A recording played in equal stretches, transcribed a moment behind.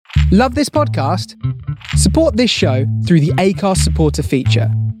Love this podcast? Support this show through the Acast supporter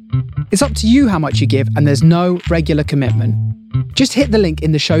feature. It's up to you how much you give, and there's no regular commitment. Just hit the link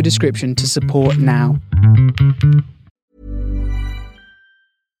in the show description to support now.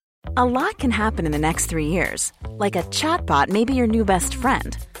 A lot can happen in the next 3 years. Like a chatbot may be your new best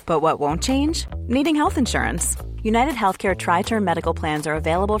friend. But what won't change? Needing health insurance. United Healthcare Tri-Term Medical Plans are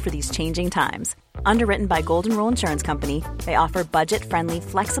available for these changing times. Underwritten by Golden Rule Insurance Company, they offer budget-friendly,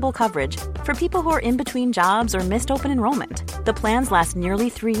 flexible coverage for people who are in between jobs or missed open enrollment. The plans last nearly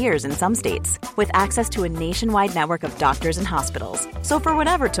 3 years in some states, with access to a nationwide network of doctors and hospitals. So for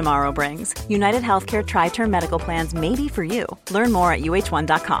whatever tomorrow brings, United Healthcare Tri-Term Medical Plans may be for you. Learn more at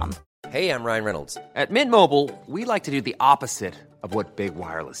uh1.com. Hey, I'm Ryan Reynolds. At Mint Mobile, we like to do the opposite of what Big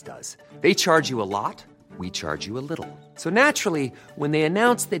Wireless does. They charge you a lot. We charge you a little. So naturally, when they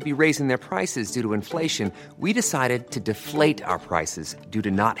announced they'd be raising their prices due to inflation, we decided to deflate our prices due to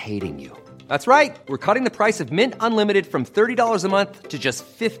not hating you. That's right. We're cutting the price of Mint Unlimited from $30 a month to just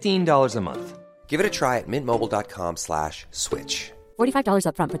 $15 a month. Give it a try at mintmobile.com/switch. $45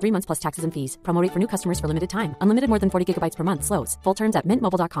 up front for 3 months plus taxes and fees. Promo rate for new customers for limited time. Unlimited more than 40 gigabytes per month. Slows full terms at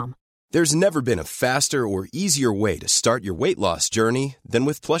mintmobile.com. There's never been a faster or easier way to start your weight loss journey than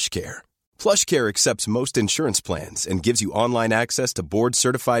with PlushCare. PlushCare accepts most insurance plans and gives you online access to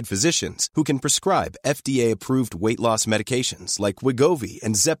board-certified physicians who can prescribe FDA-approved weight loss medications like Wegovy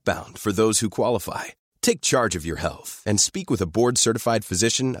and Zepbound for those who qualify. Take charge of your health and speak with a board-certified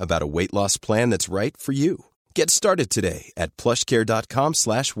physician about a weight loss plan that's right for you. Get started today at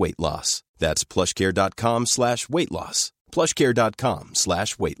plushcare.com/weight loss. That's plushcare.com/weight loss.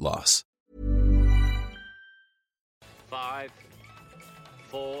 plushcare.com/weight loss. 5,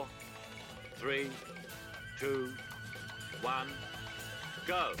 4, 3, 2, 1,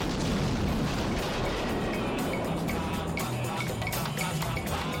 go.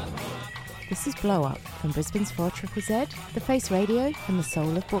 This is Blow Up from Brisbane's 4ZZZ, The Face Radio from the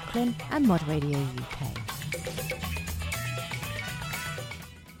soul of Brooklyn, and Mod Radio UK.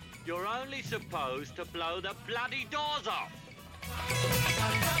 You're only supposed to blow the bloody doors off.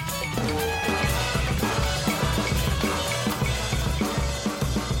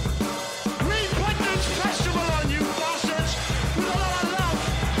 We put this festival on, you bastards, with a lot of love.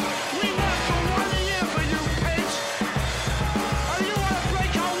 We work for 1 year for you pigs. And you want to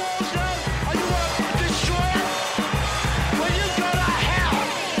break our walls down? And you want to destroy it? Well, you go to hell.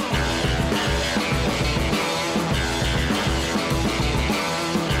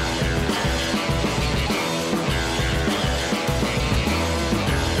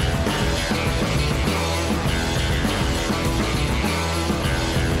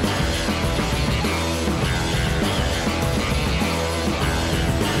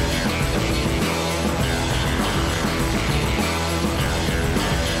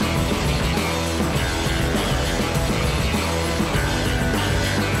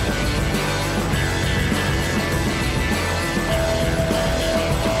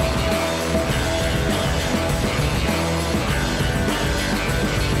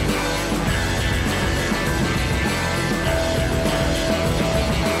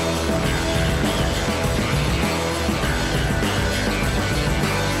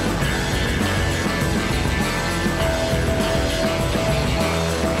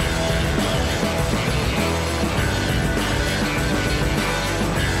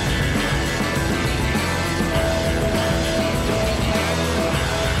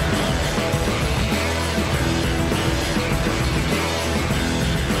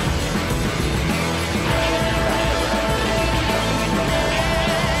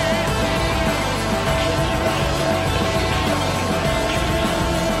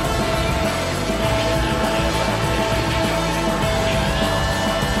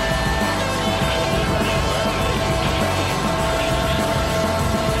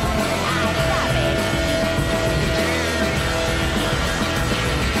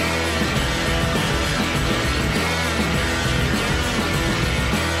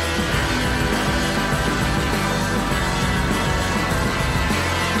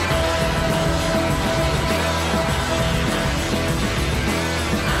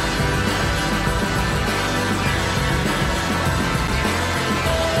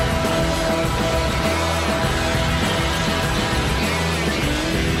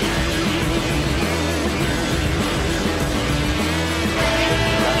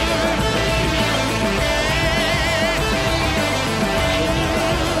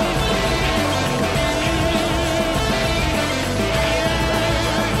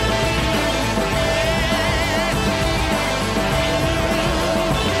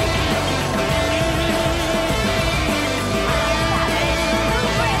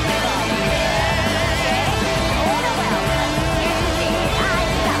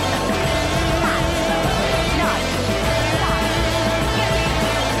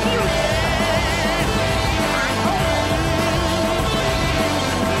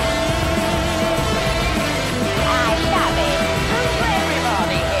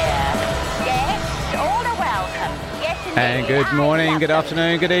 And good morning, good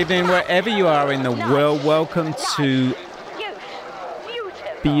afternoon, good evening, wherever you are in the world. Welcome to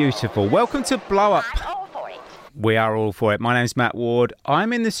Beautiful. Welcome to Blow Up. We are all for it. My name's Matt Ward.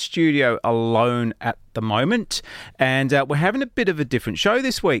 I'm in the studio alone at the moment, and we're having a bit of a different show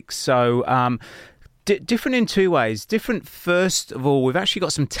this week. So, different in two ways. Different, first of all, we've actually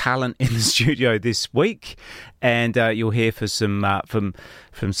got some talent in the studio this week, and you'll hear from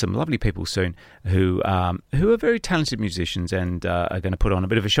some lovely people soon who are very talented musicians and are going to put on a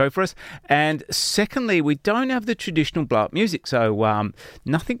bit of a show for us. And secondly, we don't have the traditional blow up music, so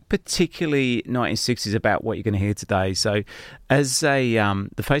nothing particularly 1960s about what you're going to hear today. So as the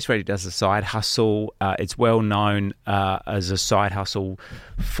Face Radio does a side hustle, it's well known as a side hustle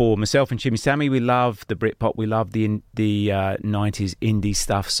for myself and Jimmy Sammy. We love the Britpop, we love the 90s indie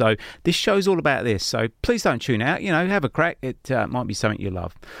stuff. So this show's all about this. So please don't tune out, have a crack. It might be something you love.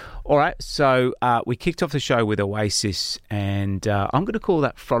 All right, so we kicked off the show with Oasis, and I'm going to call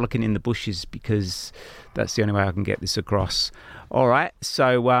that Frolicking in the Bushes because that's the only way I can get this across. All right,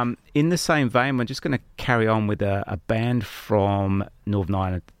 so in the same vein, we're just going to carry on with a band from Northern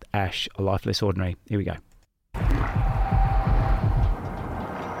Ireland, Ash, A Life Less Ordinary. Here we go.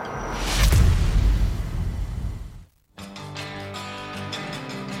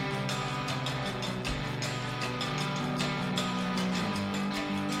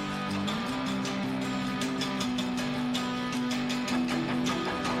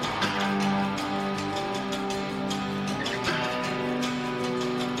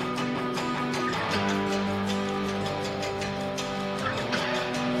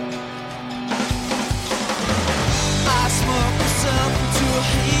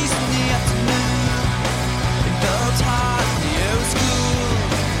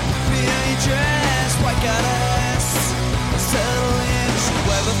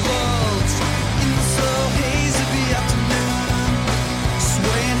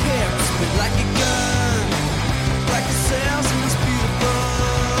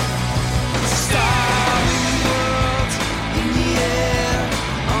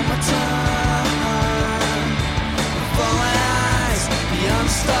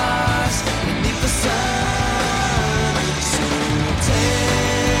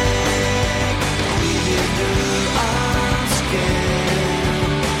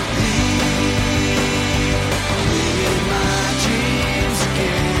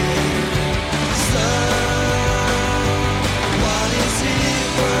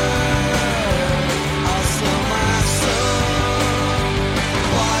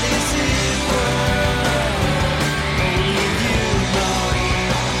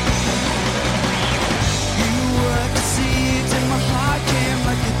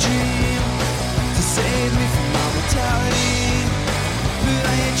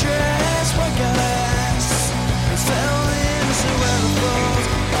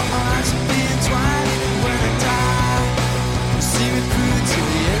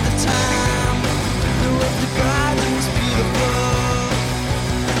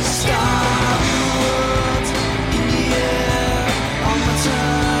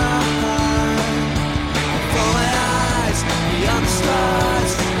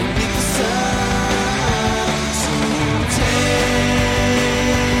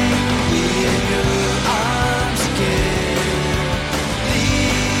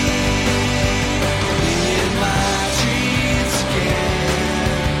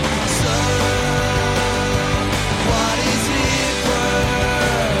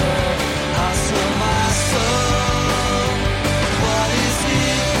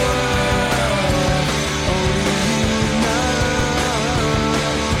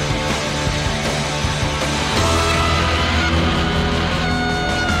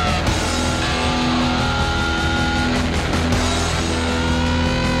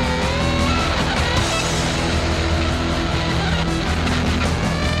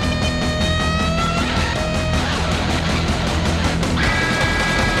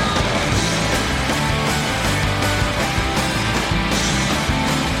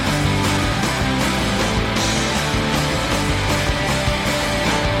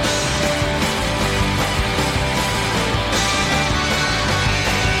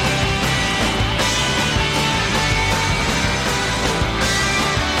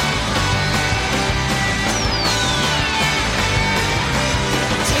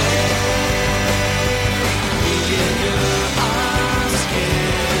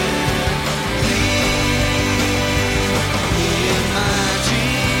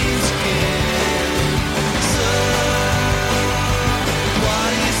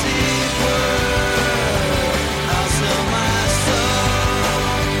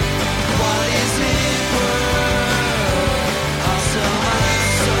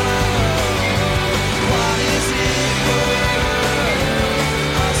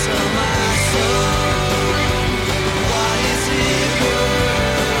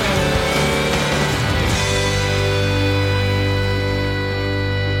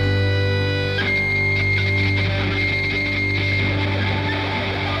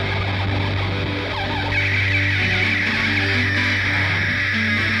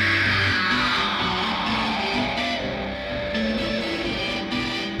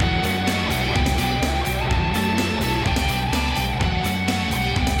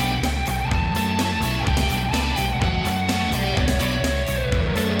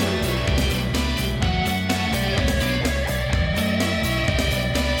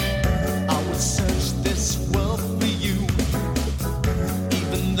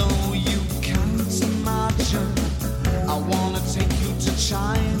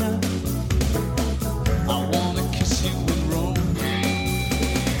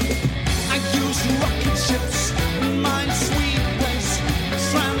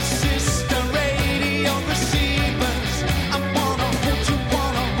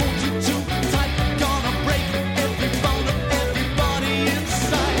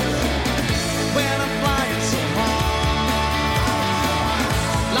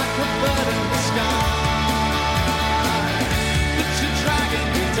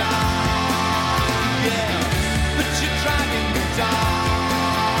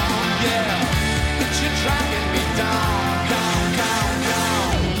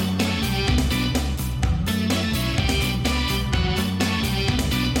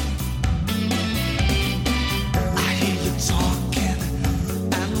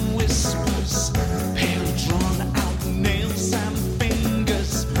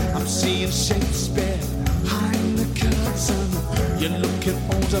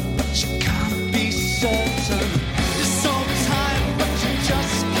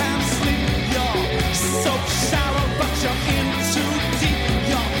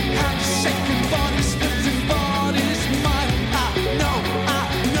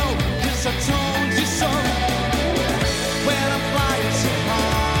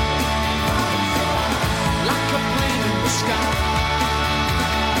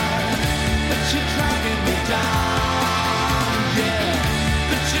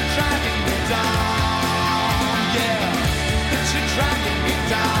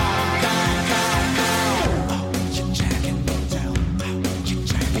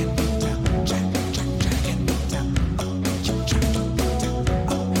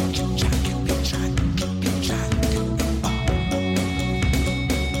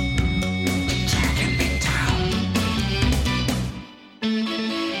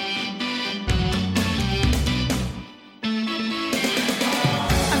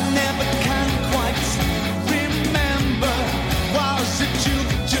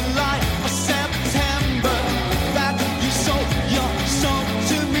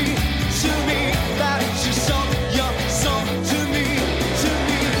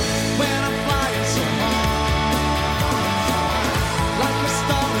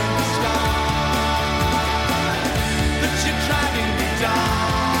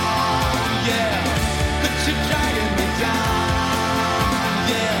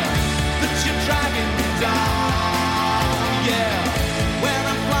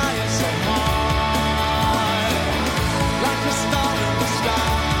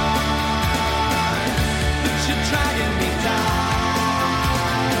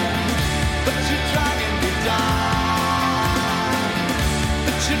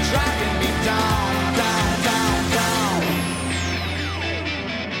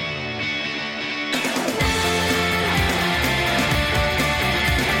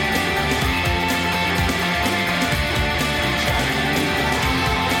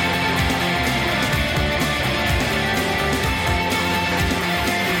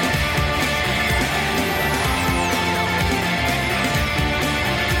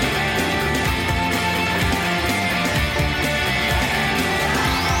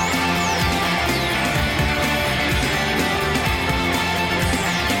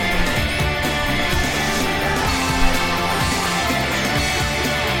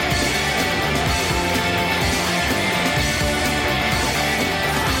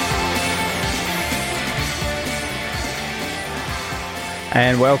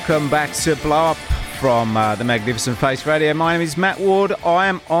 And welcome back to Blow Up from the Magnificent Face Radio. My name is Matt Ward. I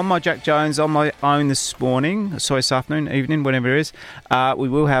am on my Jack Jones on my own this morning. Sorry, this afternoon, evening, whenever it is. We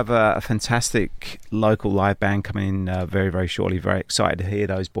will have a fantastic local live band coming in very, very shortly. Very excited to hear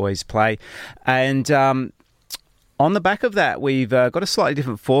those boys play. And on the back of that, we've got a slightly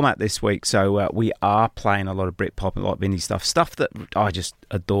different format this week. So we are playing a lot of Britpop and a lot of indie stuff that I just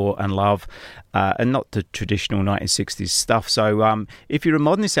adore and love, and not the traditional 1960s stuff. So if you're a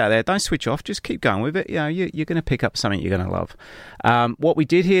modernist out there, don't switch off. Just keep going with it. You know, you're going to pick up something you're going to love. What we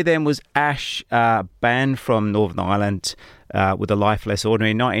did here then was Ash, band from Northern Ireland, with A Life Less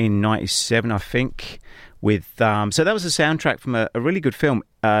Ordinary, 1997, I think. With so that was a soundtrack from a really good film.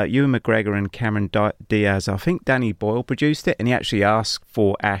 Ewan McGregor and Cameron Diaz. I think Danny Boyle produced it, and he actually asked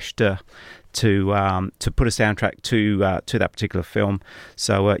for Ash to put a soundtrack to that particular film.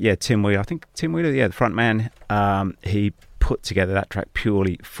 So Tim Wheeler. I think Tim Wheeler, the front man. He put together that track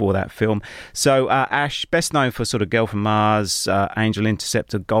purely for that film. So Ash, best known for sort of Girl from Mars, Angel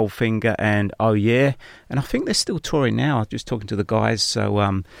Interceptor, Goldfinger, and Oh Yeah. And I think they're still touring now. I was just talking to the guys,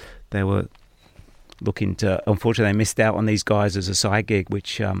 so they were looking to. Unfortunately, they missed out on these guys as a side gig,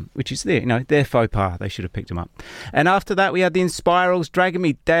 which is their faux pas. They should have picked them up. And after that, we had the Inspirals, Dragging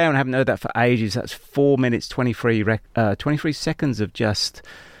Me Down. I haven't heard that for ages. That's 4 minutes 23 seconds of just.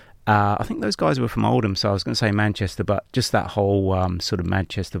 I think those guys were from Oldham, so I was going to say Manchester, but just that whole sort of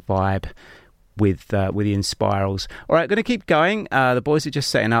Manchester vibe with the Inspirals. All right, going to keep going. The boys are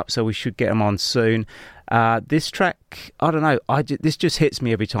just setting up, so we should get them on soon. This track, I don't know, this just hits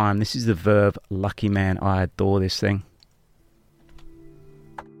me every time. This is the Verve, Lucky Man. I adore this thing.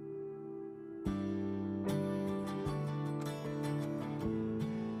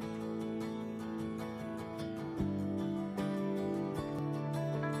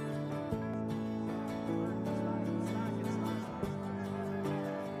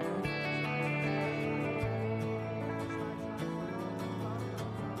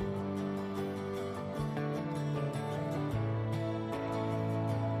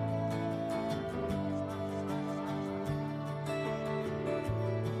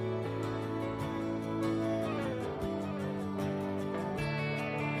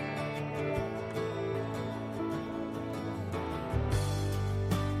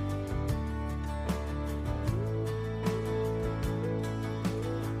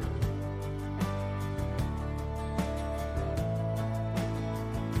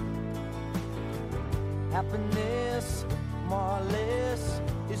 Happiness, more or less,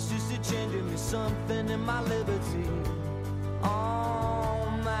 it's just a change in me, something in my liberty,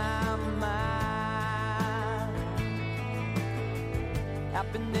 on my mind.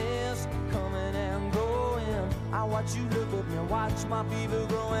 Happiness coming and going, I watch you look at me, watch my fever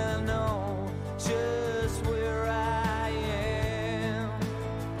growing, I know just where I am.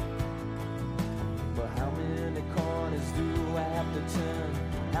 But how many corners do I have to turn?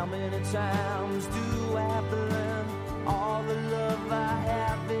 How many times do I have to learn? All the love I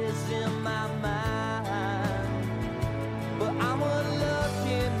have is in my mind. But I'm a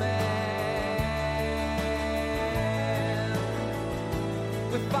lucky man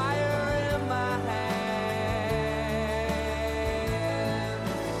with fire in my hands.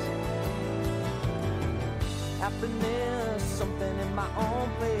 Happiness, something in my own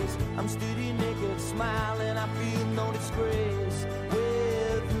place. I'm steady naked, smiling, I feel no disgrace.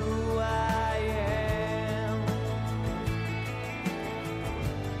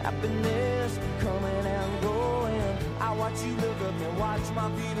 Happiness coming and going, I watch you look at me, watch my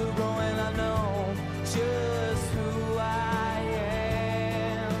feet are growing, I know just who I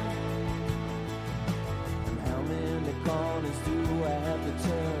am. And how many corners do I have to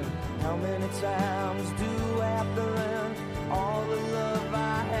turn? How many times do I have to learn? All the love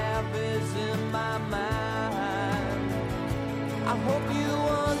I have is in my mind. I hope you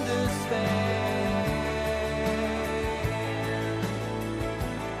understand.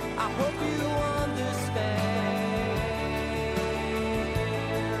 I hope you understand.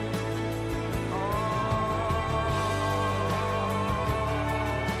 Oh,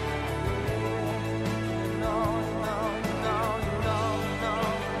 no.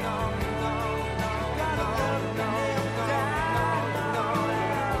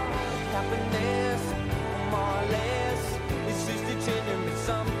 Happiness, more or less, it's just a change in me.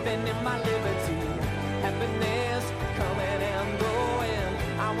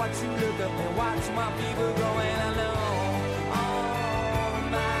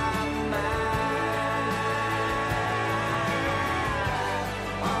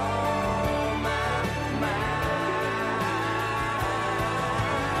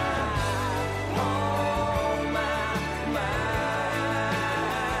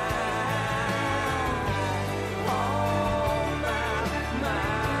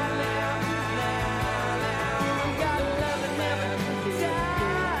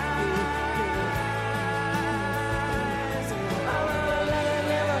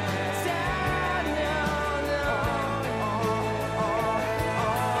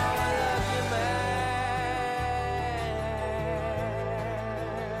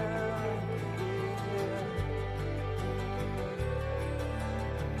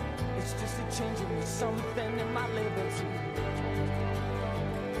 It's just a change in me, something in my liberty.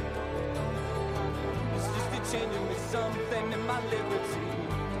 It's just a change in me, something in my liberty.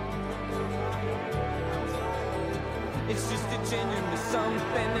 It's just a change in me,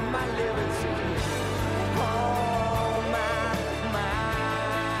 something in my liberty. Oh my,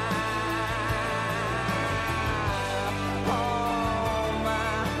 oh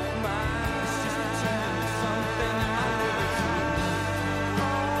my. It's just a change in me, something in my liberty. Oh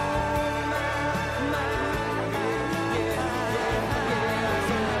my, yeah, yeah,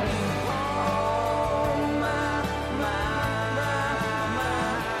 yeah. Oh my.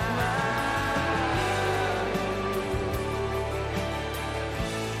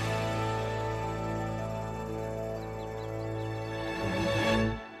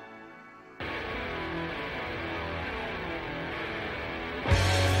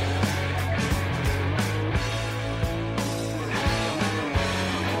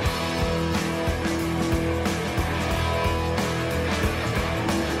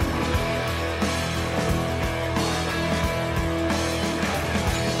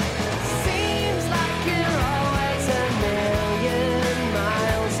 Seems like you're always a million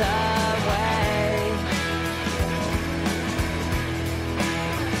miles away.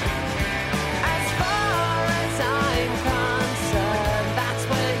 As far as I'm concerned, that's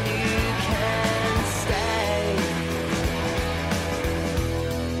where you can stay.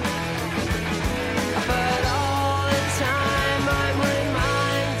 But all the time I'm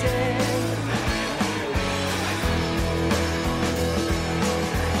reminded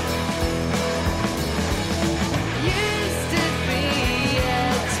used to be a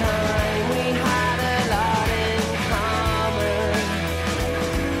time we had a lot in common.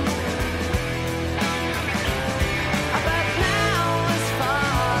 But now, as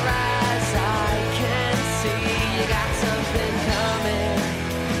far as I can see, you got something coming.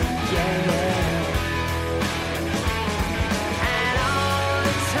 Yeah, yeah. And all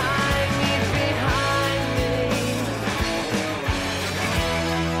the time you're behind me.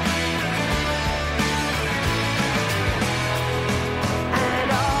 And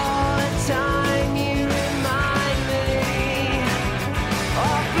all the time you remind me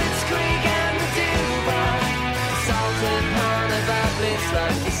of Blitzkrieg and Meduva, salted Carnival, it's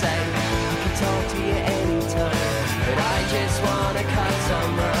like you say. I can talk to you anytime, but I just wanna cut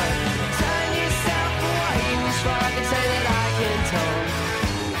some rug. Turn yourself away and shrug and say that I can talk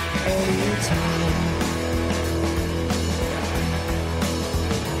anytime.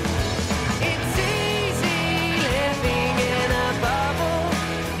 It's easy living in a bubble,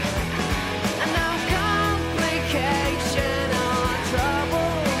 and no complication or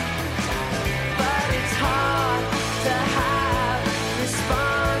trouble. But it's hard to have responsibility.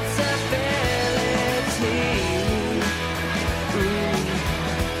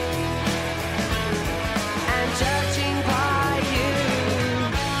 And judging by you,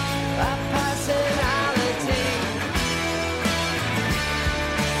 a personality.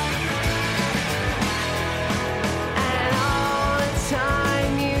 And all the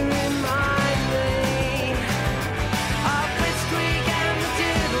time you remind me of Blitzkrieg and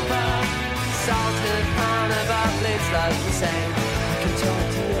Meduva, salted Carnival, it's like you say. I can talk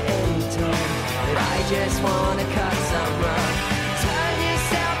to you anytime, but I just wanna cut some rug. Turn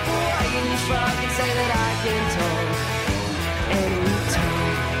yourself away and shrug and say that I can talk anytime.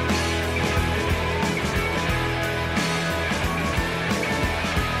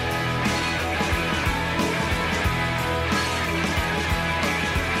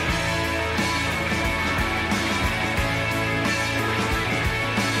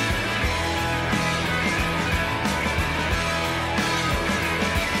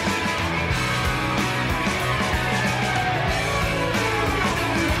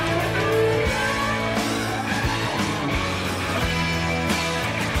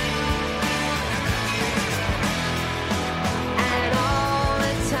 And all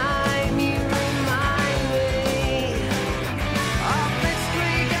the time you remind me of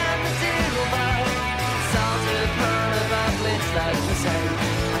Blitzkrieg and Meduva, salted Carnival, it's like you say.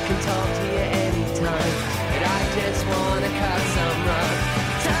 I can talk to you anytime, but I just wanna cut some rug.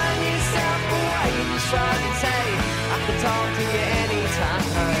 Turn yourself away and shrug and say I can talk to you anytime.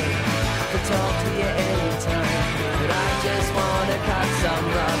 I can talk to you anytime, but I just wanna cut some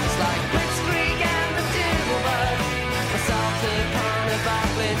rug. It's like Blitzkrieg and Meduva, salted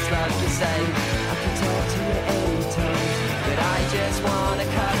Carnival, it's like you say. I can talk to you anytime, but I just wanna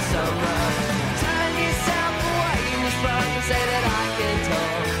cut some rug. Turn yourself away and shrug and say that I can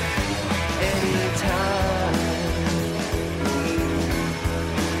talk anytime.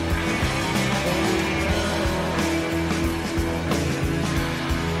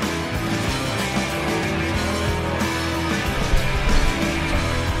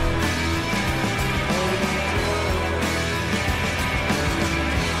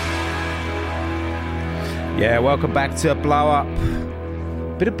 Yeah, welcome back to Blow Up.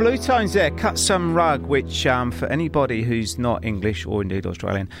 Bit of Blue Tones there, Cut Some Rug, which for anybody who's not English or indeed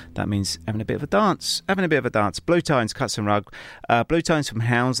Australian, that means having a bit of a dance. Blue Tones, Cut Some Rug. Blue Tones from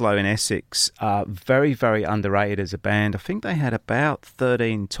Hounslow in Essex. Very, very underrated as a band. I think they had about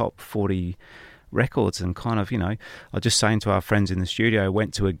 13 top 40 records, and kind of, I was just saying to our friends in the studio,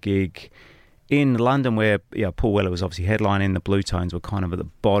 went to a gig in London where Paul Weller was obviously headlining. The Blue Tones were kind of at the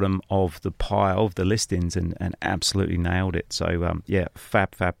bottom of the pile of the listings and absolutely nailed it. So,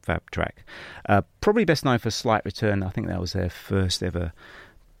 fab track. Probably best known for Slight Return. I think that was their first ever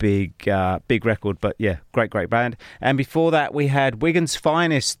big record. But yeah, great band. And before that, we had Wigan's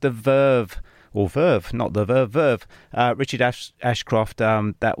finest, The Verve. Or Verve, not The Verve. Richard Ashcroft.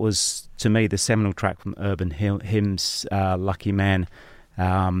 That was, to me, the seminal track from Urban Hymns, Lucky Man.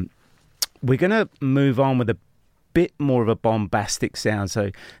 We're going to move on with a bit more of a bombastic sound.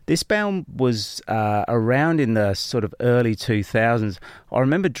 So this band was around in the sort of early 2000s. I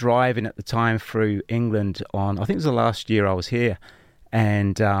remember driving at the time through England on, I think it was the last year I was here,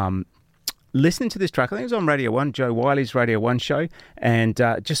 and listening to this track. I think it was on Radio 1, Joe Wiley's Radio 1 show, and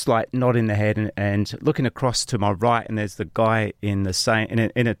just like nodding the head and looking across to my right, and there's the guy in the same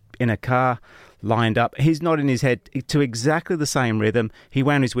in a car lined up. He's nodding his head to exactly the same rhythm. He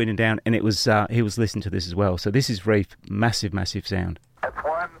wound his window down, and it was he was listening to this as well. So this is Reef, massive sound. It's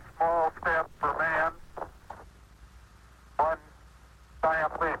one small step for man, one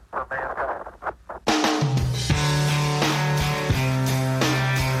giant leap for mankind.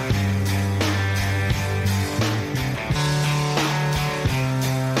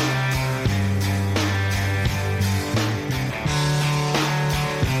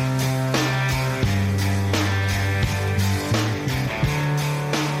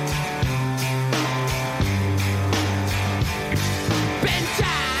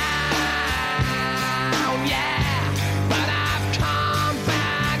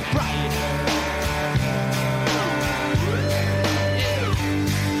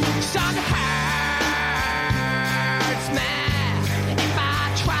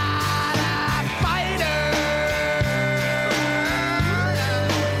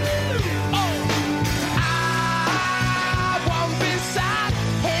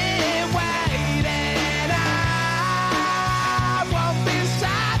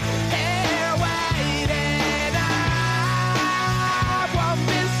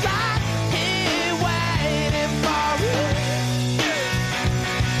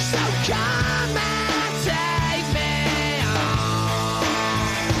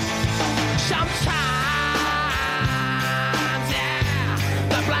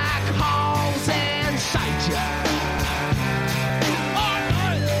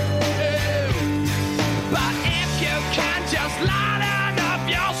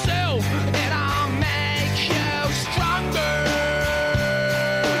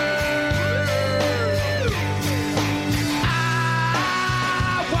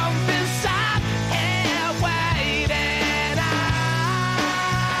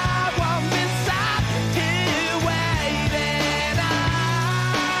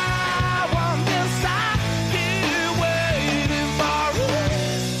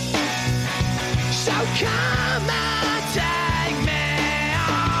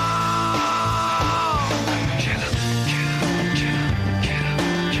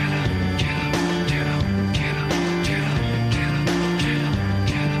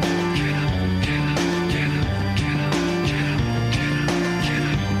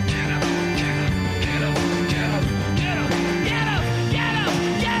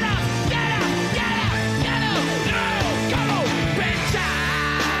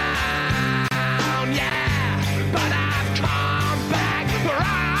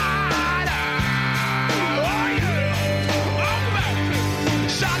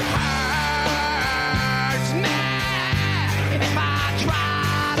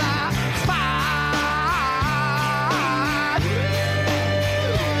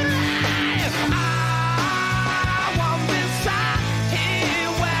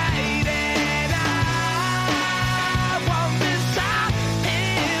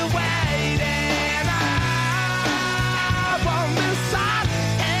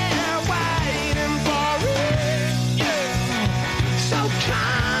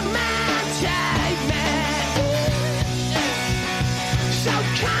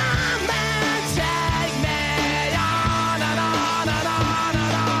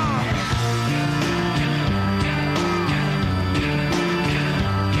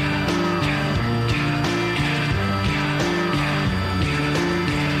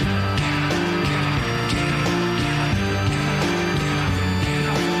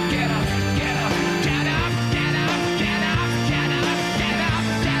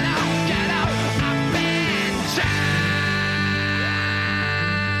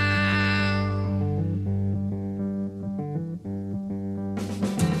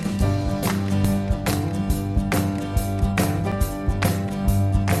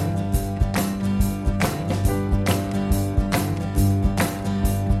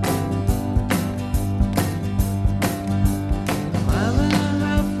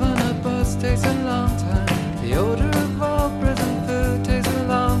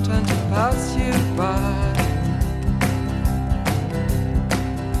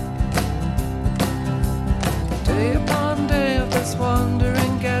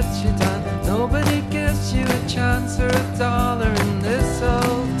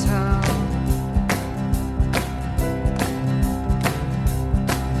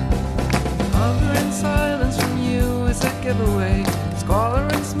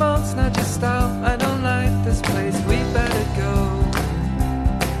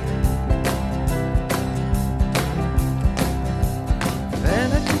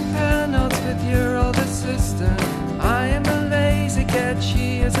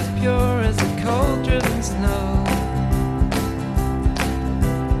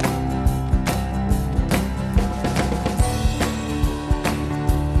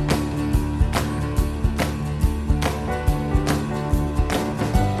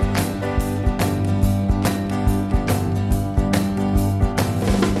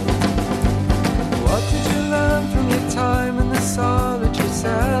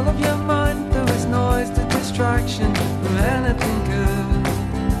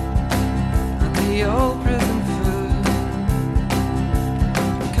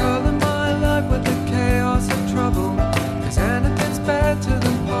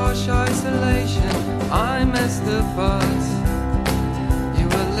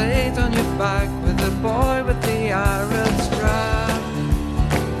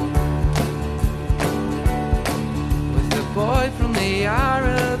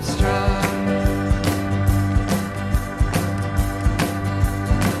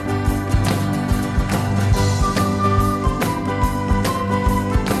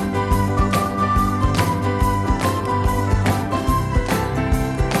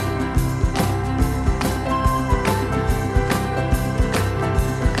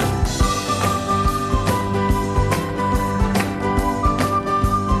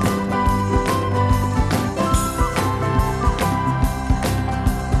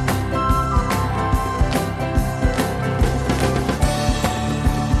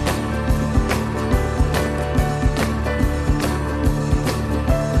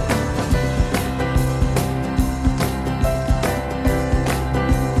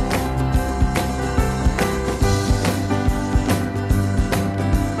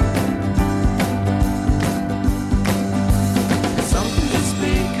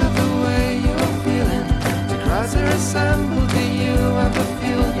 assembled to you ever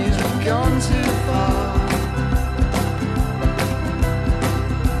feel you've gone too far?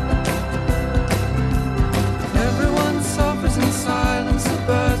 Everyone suffers in silence, the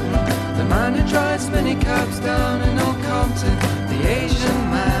burden. The man who drives many cabs down in Old Compton, the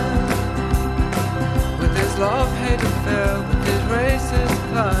Asian man, with his love-hate affair, with his racist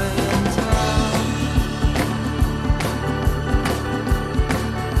clientele.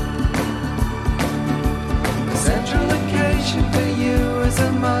 The central location for you is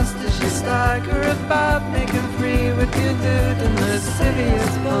a must as you stagger about, making free with your dude in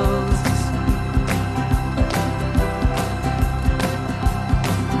lascivious pose.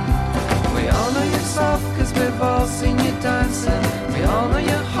 We all know you're soft cause we've all seen you dancing. We all know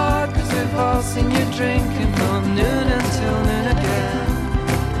you're hard cause we've all seen you drinking from noon until noon again.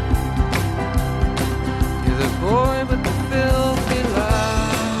 You're the boy with the filthy laugh.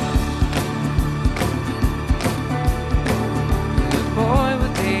 You're the boy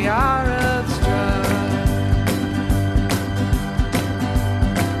with the Arab strap.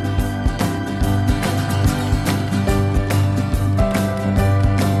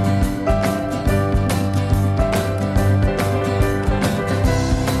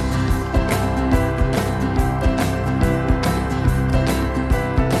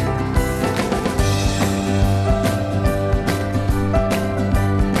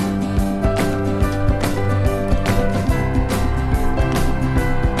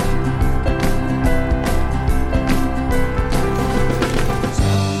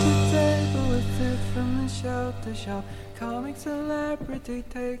 Shop. Comic celebrity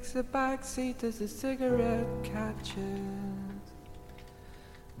takes a back seat as the cigarette catches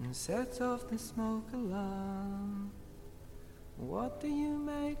and sets off the smoke alarm. What do you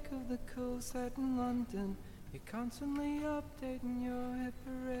make of the cool set in London? You're constantly updating your hit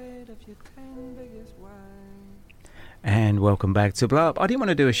parade of your 10 biggest wives. And welcome back to Blow Up. I didn't want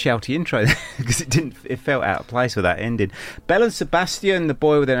to do a shouty intro because it felt out of place with that ending. Belle and Sebastian, the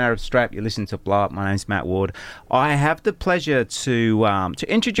boy with an Arab strap. You listen to Blow Up. My name's Matt Ward. I have the pleasure to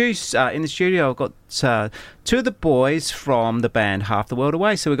introduce in the studio. I've got two of the boys from the band Half the World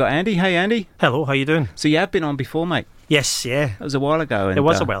Away. So we've got Andy. Hey, Andy. Hello. How you doing? So you have been on before, mate. Yes, yeah. That was a while ago. And, it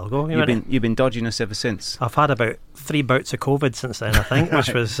was a while ago. You've been dodging us ever since. I've had about 3 bouts of COVID since then, I think,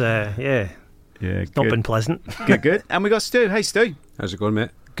 which was it's not been pleasant. Good. And we got Stu. Hey, Stu. How's it going,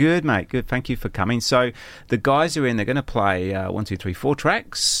 mate? Good, mate. Good. Thank you for coming. So the guys are in. They're going to play 1, 2, 3, 4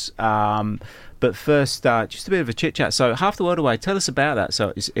 tracks. But first, just a bit of a chit chat. So Half the World Away. Tell us about that.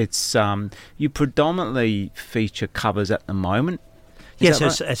 So it's you predominantly feature covers at the moment. Yes,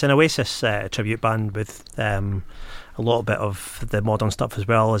 right? It's an Oasis tribute band with a little bit of the modern stuff as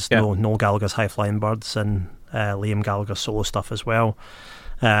well as Noel Gallagher's High Flying Birds and Liam Gallagher's solo stuff as well.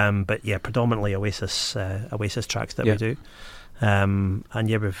 But yeah, predominantly Oasis tracks that we do. And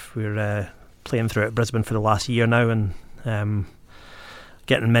yeah, we're playing through at Brisbane for the last year now and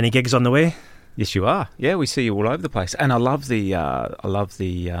getting many gigs on the way. Yes, you are. Yeah, we see you all over the place, and I love the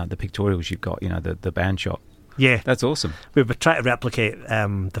pictorials you've got. You know, the band shot. Yeah, that's awesome. We were trying to replicate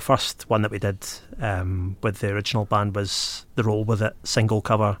the first one that we did with the original band was the Roll With It single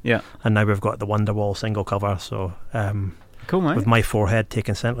cover. Yeah, and now we've got the Wonderwall single cover. So. Cool, mate. With my forehead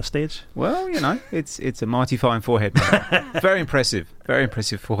taking centre stage. Well, you know, it's a mighty fine forehead, mate. Very impressive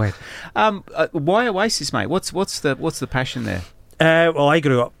forehead. Why Oasis, mate? What's the passion there? Well, I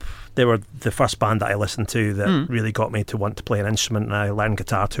grew up. They were the first band that I listened to that really got me to want to play an instrument, and I learned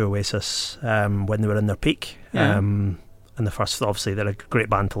guitar to Oasis when they were in their peak. Yeah. And the first, obviously, they're a great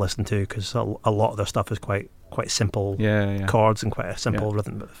band to listen to because a lot of their stuff is quite simple chords and quite a simple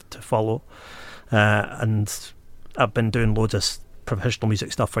rhythm to follow. And I've been doing loads of professional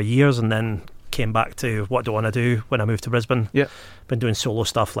music stuff for years, and then came back to what do I want to do when I moved to Brisbane. Yeah, been doing solo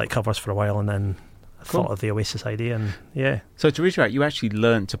stuff like covers for a while, and then I thought of the Oasis idea, and yeah. So to reiterate, you actually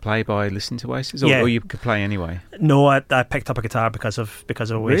learnt to play by listening to Oasis, or you could play anyway? No, I picked up a guitar because of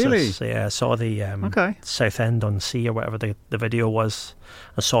Oasis. Really? So, yeah, I saw the Southend on Sea or whatever the video was.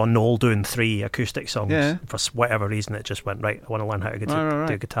 I saw Noel doing 3 acoustic songs. Yeah. For whatever reason, it just went, right, I want to learn how to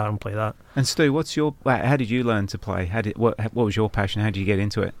do guitar and play that. And Stu, how did you learn to play? What was your passion? How did you get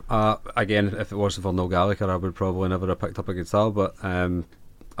into it? Again, if it wasn't for Noel Gallagher, I would probably never have picked up a guitar, but I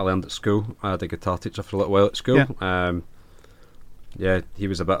learned at school. I had a guitar teacher for a little while at school. He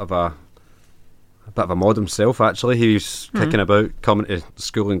was a bit of a mod himself, actually. He was kicking about, coming to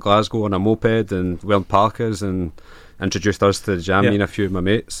school in Glasgow on a moped and wearing parkas, and introduced us to the jam, me and a few of my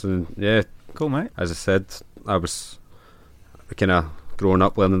mates. And cool, mate. As I said, I was kind of growing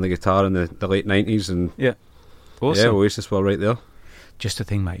up learning the guitar in the late 90s, and awesome. Oasis were right there. Just a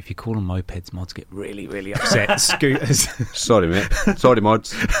thing, mate. If you call them mopeds, mods get really, really upset. Scooters. Sorry, mate. Sorry, mods.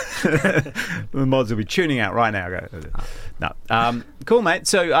 The mods will be tuning out right now. No. Cool, mate.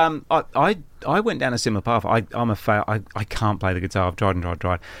 So I went down a similar path. I'm a fail. I can't play the guitar. I've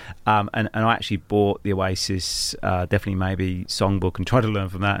tried. And I actually bought the Oasis, definitely maybe songbook, and tried to learn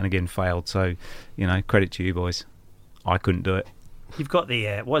from that, and again failed. So, credit to you boys. I couldn't do it. You've got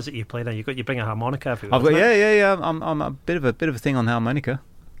the what is it you play now? You bring a harmonica everywhere. I've got yeah. I'm a bit of a thing on the harmonica.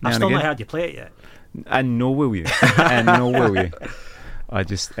 I've still not heard you play it yet. And nor will you.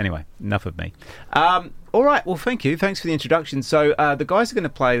 Anyway, enough of me. All right, well, thank you. Thanks for the introduction. So the guys are going to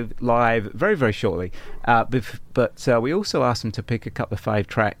play live very, very shortly, but we also asked them to pick a couple of fave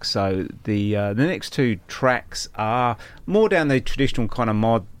tracks. So the next two tracks are more down the traditional kind of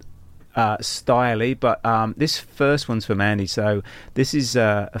mod style-y, but this first one's from Andy. So this is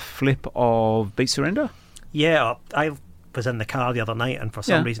a flip of Beat Surrender? Yeah, I was in the car the other night, and for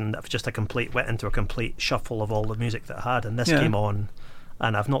some reason it was just went into a complete shuffle of all the music that I had, and this came on,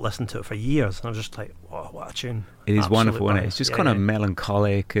 and I've not listened to it for years, and I was just like, wow, what a tune. It is wonderful, isn't it? It's just kind of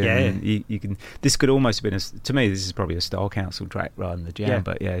melancholic, and you can. This could almost have been to me, this is probably a Style Council track rather than the jam,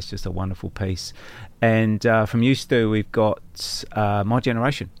 but it's just a wonderful piece. And from you, Stu, we've got My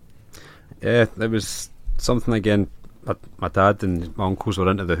Generation. Yeah, there was something again. My dad and my uncles were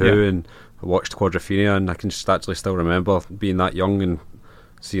into The Who, and I watched Quadrophenia, and I can just actually still remember being that young and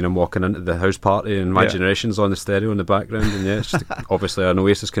seeing him walking into the house party, and My Generation's on the stereo in the background, and it's just obviously an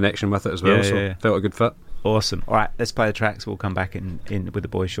Oasis connection with it as well, so felt a good fit. Awesome. All right, let's play the tracks. We'll come back in with the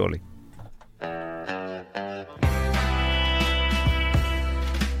boys shortly.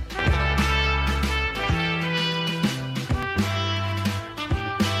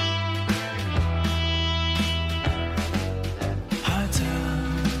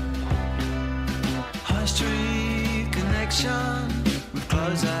 With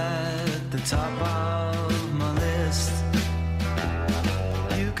clothes at the top of my list.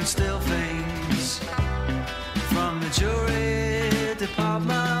 You can steal things from the jewelry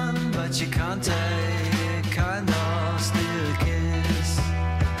department, but you can't take kind of steal a kiss.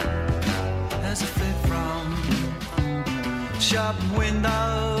 There's a flip from shop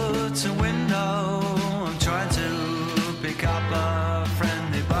window to window. I'm trying to pick up a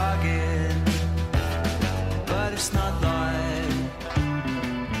friendly bargain, but it's not like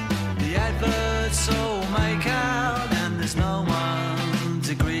adverts all make out, and there's no one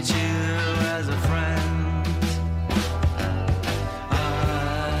to greet you as a friend.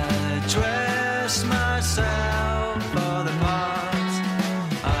 I dress myself for the part,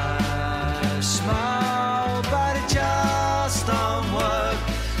 I smile, but it just don't work.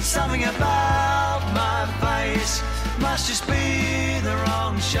 Something about my face must just be the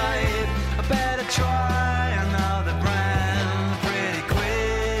wrong shape. I better try another brand pretty quick.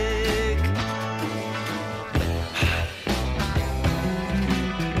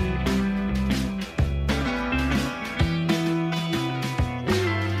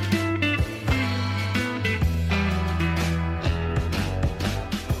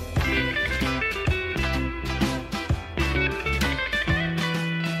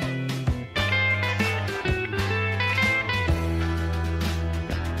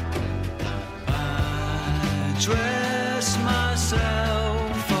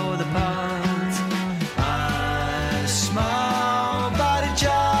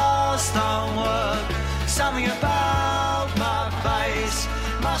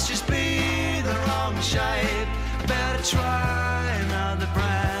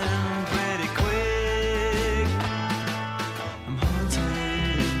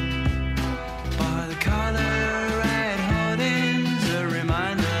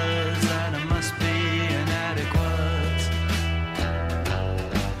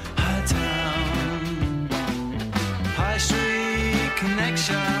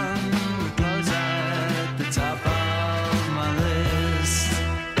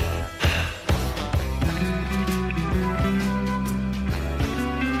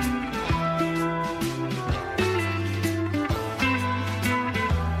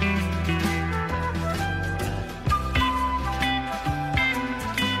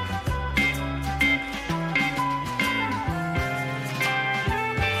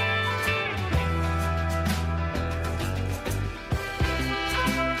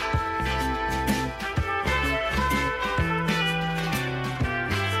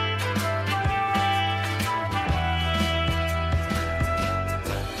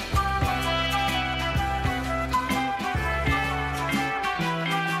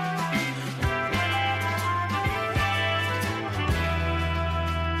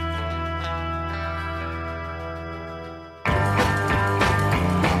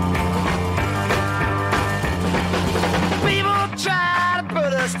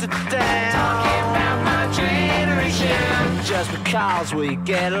 cause we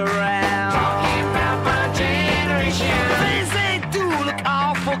get around. Talking about my generation. Things they do look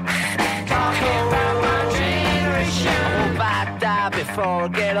awful. Talking about my generation. I hope I die before I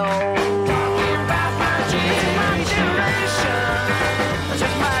get old. Talking about my generation. This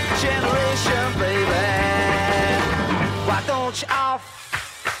is my generation, baby. Why don't you all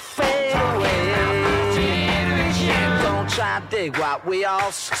fade away? Don't try to dig what we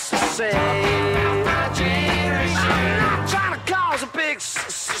all say. I'm not trying to cause a big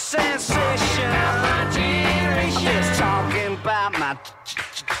sensation. I'm just talking about my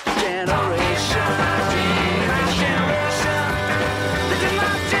generation. My generation. This is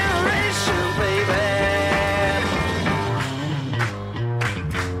my generation, baby.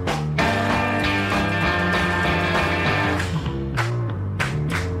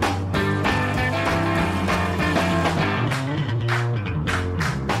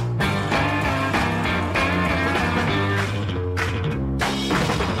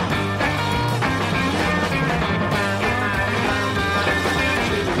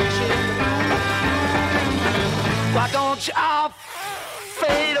 Why don't you all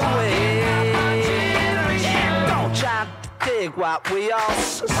fade away? Don't try to dig what we all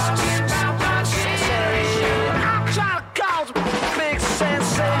say. I'm trying to cause a big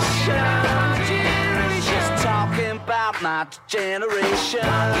sensation. Just talking about my generation.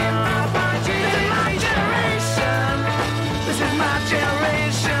 This is my generation. This is my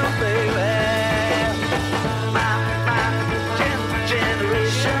generation, baby. My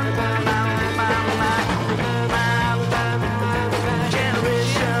generation.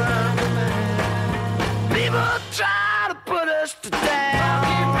 Try to put us to down.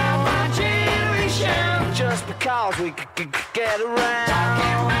 Talking about my generation. Just because we get around.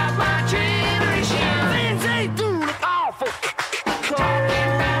 Talking about my generation. Things they do look awful cold. Talking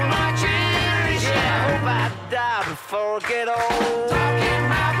about my generation. Yeah, I hope I die before I get old. Talking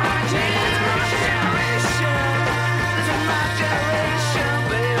about my generation. This is my generation,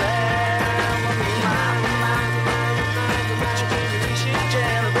 baby. My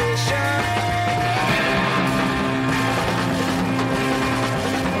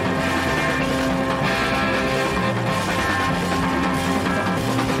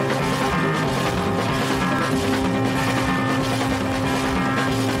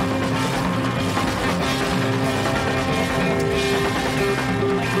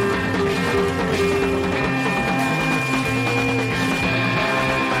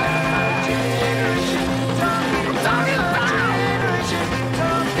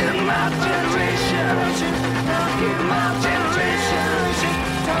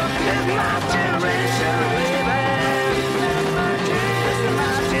generation.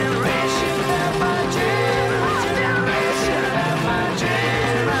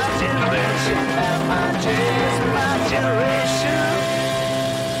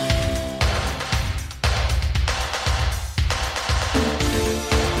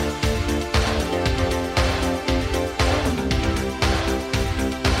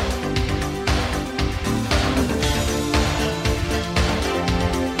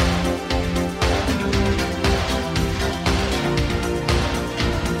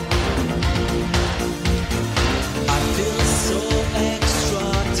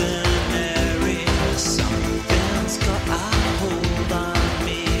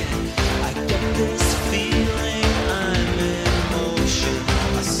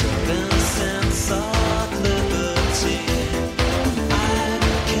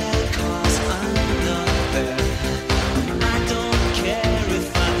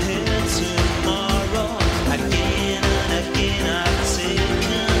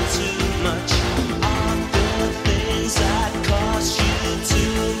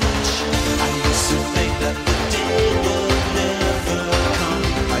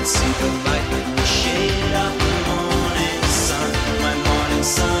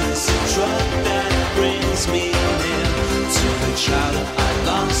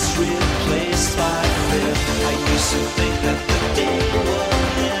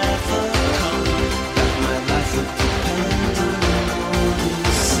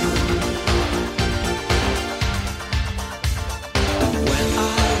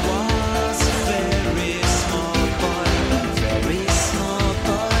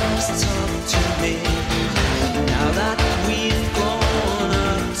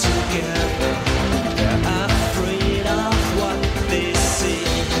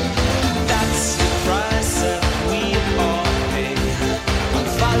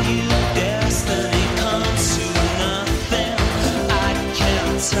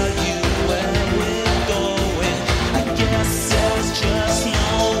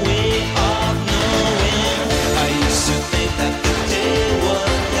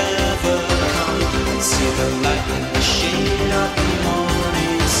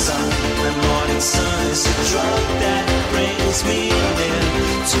 sun is a drug that brings me near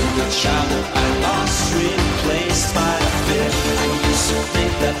to the child that I lost, replaced by fear. I used to think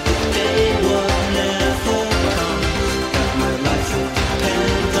that the day would never come, that my life would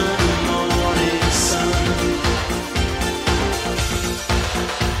depend on the morning sun.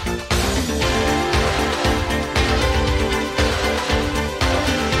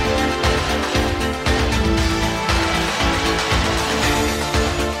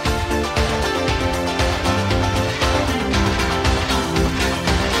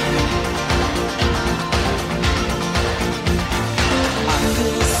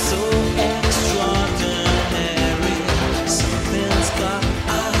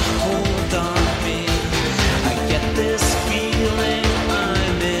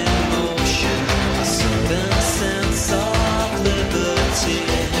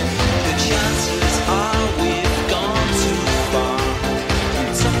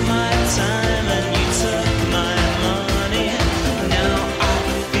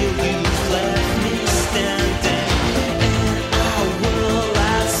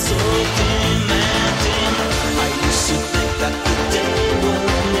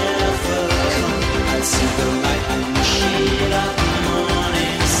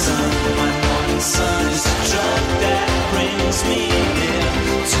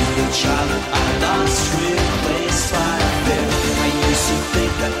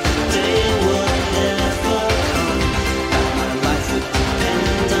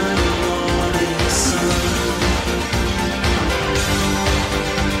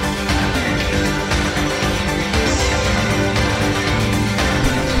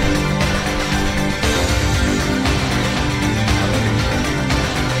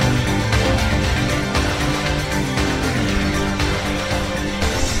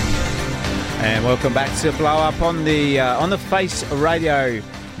 Welcome back to Blow Up on the Face Radio.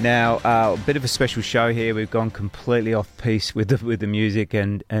 Now, a bit of a special show here. We've gone completely off piece with the music,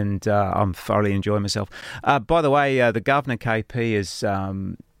 and I'm thoroughly enjoying myself. By the way, the Governor KP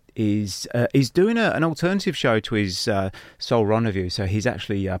is doing an alternative show to his Soul Rendezvous, so he's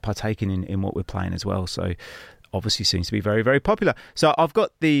actually partaking in what we're playing as well. So obviously seems to be very, very popular. So I've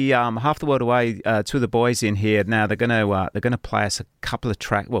got the Half the World Away, two of the boys in here now. They're gonna play us a couple of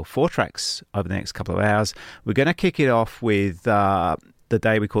tracks, well, 4 tracks over the next couple of hours. We're gonna kick it off with The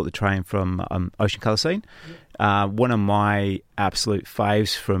Day We Caught the Train from Ocean Colour Scene. One of my absolute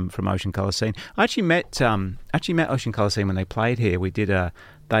faves from Ocean Colour Scene. I actually met Ocean Colour Scene when they played here.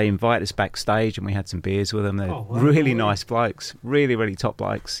 They invited us backstage and we had some beers with them. They're really nice blokes. Really, really top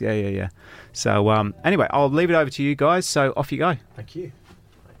blokes. Yeah. So anyway, I'll leave it over to you guys. So off you go. Thank you.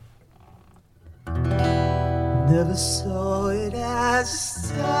 Never saw it as a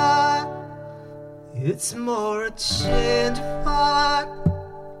start. It's more a change of heart.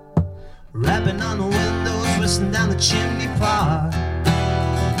 Rapping on the windows, whistling down the chimney pot.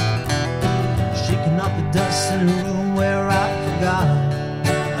 Shaking off the dust in a room where I forgot.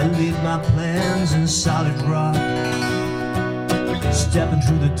 I leave my plans in solid rock. Stepping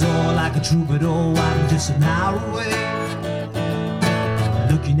through the door like a troubadour, I'm just an hour away.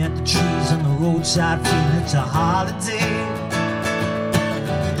 Looking at the trees on the roadside, feeling it's a holiday.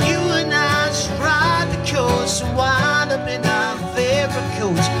 You and I should ride the coast and wind up in our favorite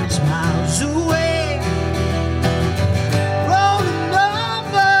coach. It's miles away. Rolling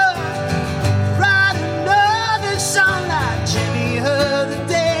over, ride another song like Jimmy heard the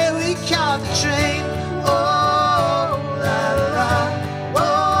day we caught the train. Oh, la la, oh,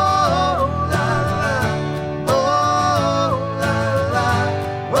 la la, oh, la la,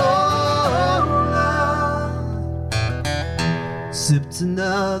 oh, la. Sipped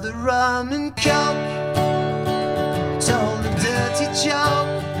another rum and coke, told a dirty joke,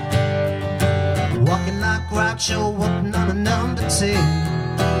 walking like Groucho, walking on a number 10,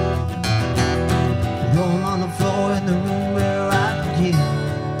 rolling on the floor in the room where I begin.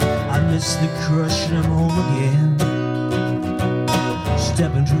 I miss the crush and I'm home again.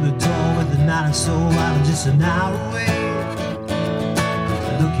 Stepping through the door with the night and soul, I'm just an hour away.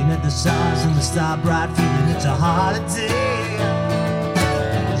 Looking at the stars and the star bright, feeling it's a holiday.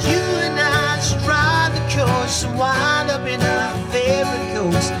 You and I should ride the coast and wind up in our favorite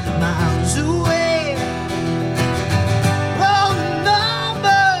coast, miles away. Rolling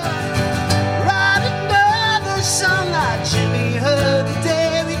over, ride another song like Jimmy heard the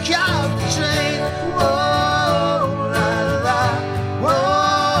day we caught the train. Whoa, la la,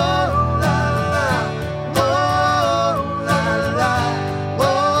 whoa, la la, whoa, la la,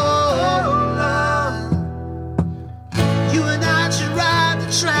 whoa, la. You and I should ride the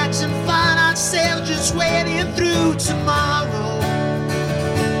tracks and find ourselves just waiting through tomorrow.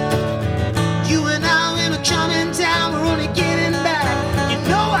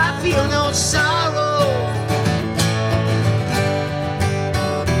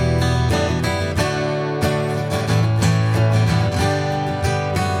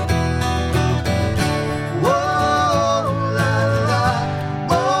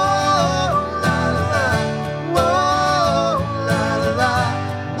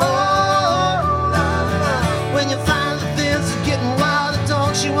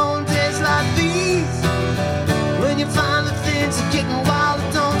 don't you want days like these? When you find the things are getting wilder,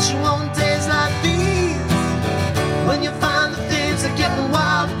 don't you want days like these? When you find the things are getting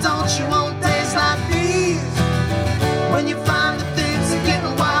wilder, don't you want days like these? When you find the things are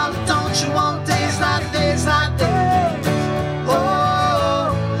getting wilder, don't you want days like this? Oh,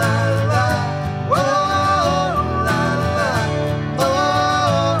 la la, oh, la la, oh,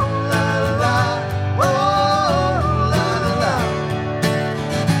 la la, oh, la la.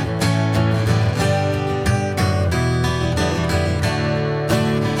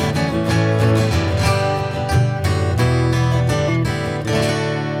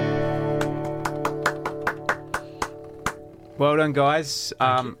 Well done, guys.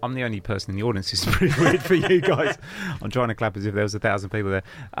 I'm the only person in the audience. It's pretty weird for you guys. I'm trying to clap as if there was 1,000 people there.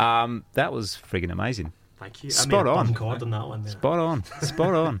 That was friggin' amazing. Thank you. Spot on. Chord on that one. Yeah. Spot on.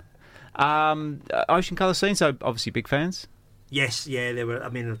 Spot on. Ocean Colour Scene, so obviously big fans. Yes, yeah, they were. I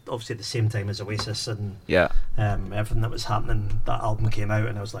mean, obviously at the same time as Oasis and everything that was happening. That album came out,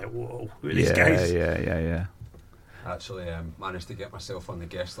 and I was like, "Whoa, who are these guys?" Yeah. Actually, managed to get myself on the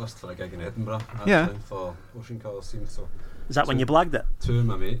guest list for a gig in Edinburgh. For Ocean Colour Scene. So is that when you blagged it? Two of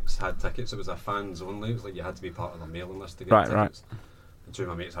my mates had tickets. It was a fans only. It was like you had to be part of the mailing list to get tickets. Right. And two of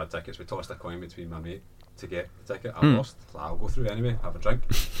my mates had tickets. We tossed a coin between my mate to get the ticket. I lost. So I'll go through anyway. Have a drink.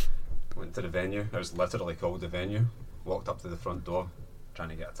 Went to the venue. I was literally called the venue. Walked up to the front door, trying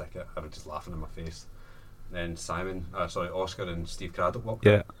to get a ticket. I was just laughing in my face. Then Oscar and Steve Craddock walked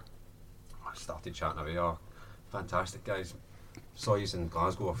up. I started chatting away. Oh, fantastic guys. Saw you in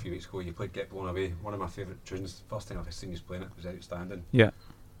Glasgow a few weeks ago. You played Get Blown Away. One of my favourite tunes. First time I've seen you playing it was outstanding. Yeah.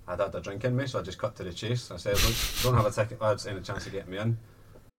 I'd had a drink in me, so I just cut to the chase. I said, look, don't have a ticket, lads. Any chance of getting me in?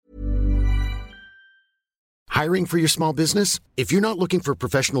 Hiring for your small business? If you're not looking for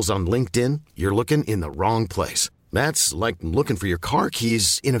professionals on LinkedIn, you're looking in the wrong place. That's like looking for your car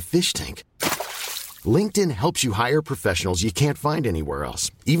keys in a fish tank. LinkedIn helps you hire professionals you can't find anywhere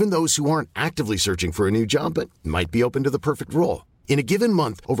else, even those who aren't actively searching for a new job but might be open to the perfect role. In a given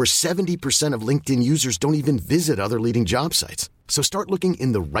month, over 70% of LinkedIn users don't even visit other leading job sites. So start looking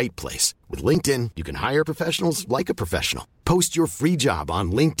in the right place. With LinkedIn, you can hire professionals like a professional. Post your free job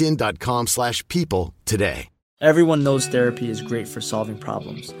on linkedin.com/people today. Everyone knows therapy is great for solving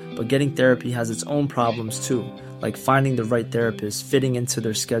problems, but getting therapy has its own problems too, like finding the right therapist, fitting into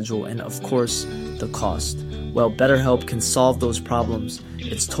their schedule, and of course, the cost. Well, BetterHelp can solve those problems.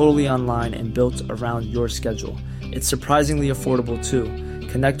 It's totally online and built around your schedule. It's surprisingly affordable too.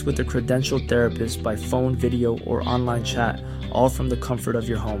 Connect with a credentialed therapist by phone, video, or online chat, all from the comfort of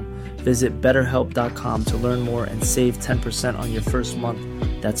your home. Visit BetterHelp.com to learn more and save 10% on your first month.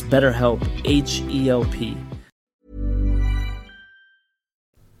 That's BetterHelp, H-E-L-P.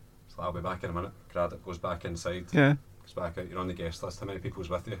 I'll be back in a minute. Craddock goes back inside. Yeah. Goes back out. You're on the guest list. How many people's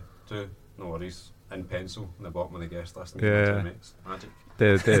with you? 2. No worries. In pencil, on the bottom of the guest list. And Yeah. Mates. Magic.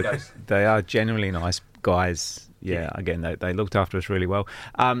 They are genuinely nice guys. Yeah. Again, they looked after us really well.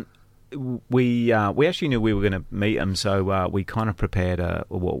 We actually knew we were going to meet them, so we kind of prepared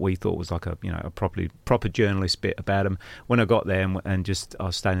what we thought was like a proper journalist bit about them. When I got there and just I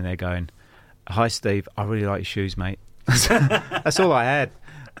was standing there going, "Hi Steve, I really like your shoes, mate." That's all I had.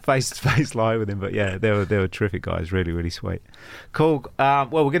 Face to face lie with him, but yeah, they were terrific guys, really, really sweet. Cool. Well,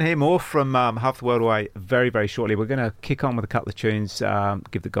 we're going to hear more from Half the World Away very, very shortly. We're going to kick on with a couple of tunes,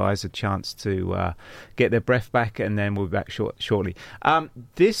 give the guys a chance to get their breath back, and then we'll be back shortly.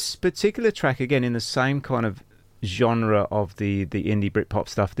 This particular track, again, in the same kind of genre of the indie Britpop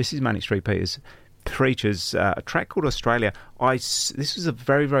stuff. This is Manic Street Preachers, a track called Australia. This was the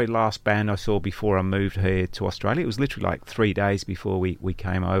very, very last band I saw before I moved here to Australia. It was literally like 3 days before we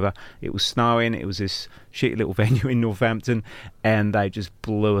came over. It was snowing. It was this shitty little venue in Northampton, and they just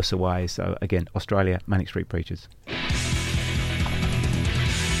blew us away. So again, Australia, Manic Street Preachers.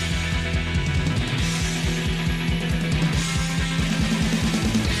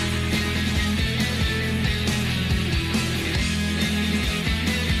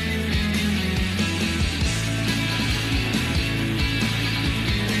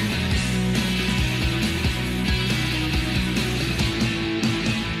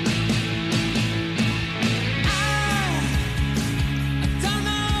 Don't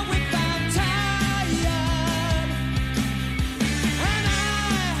know if I'm tired.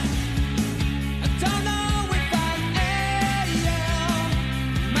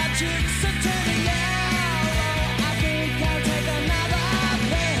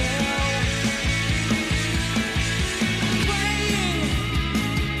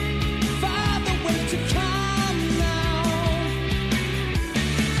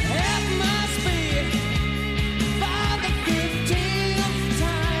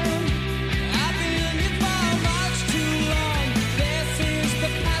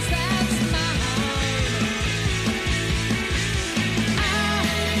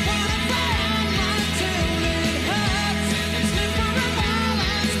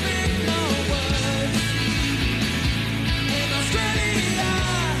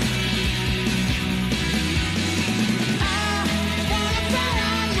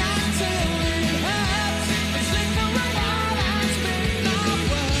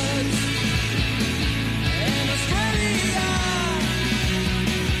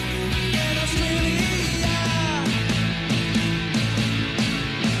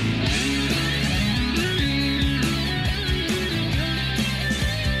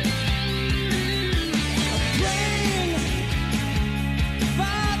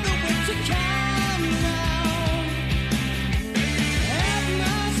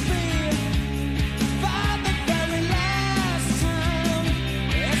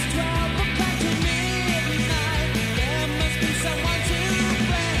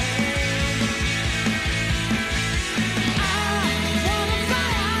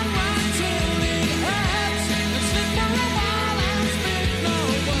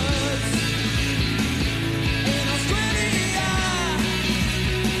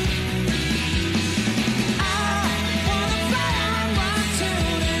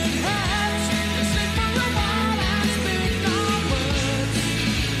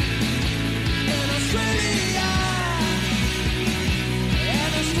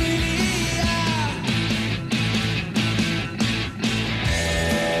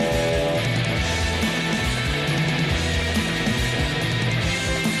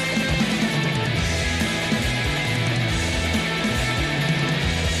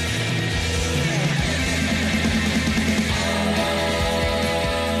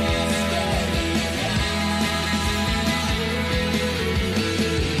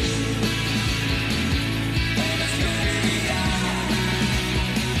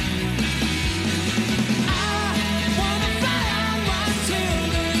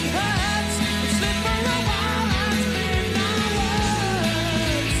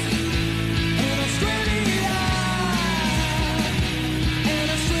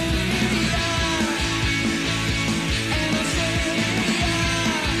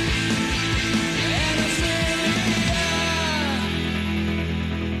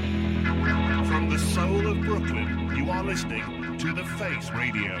 soul of Brooklyn, you are listening to The Face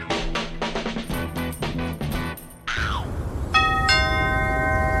Radio.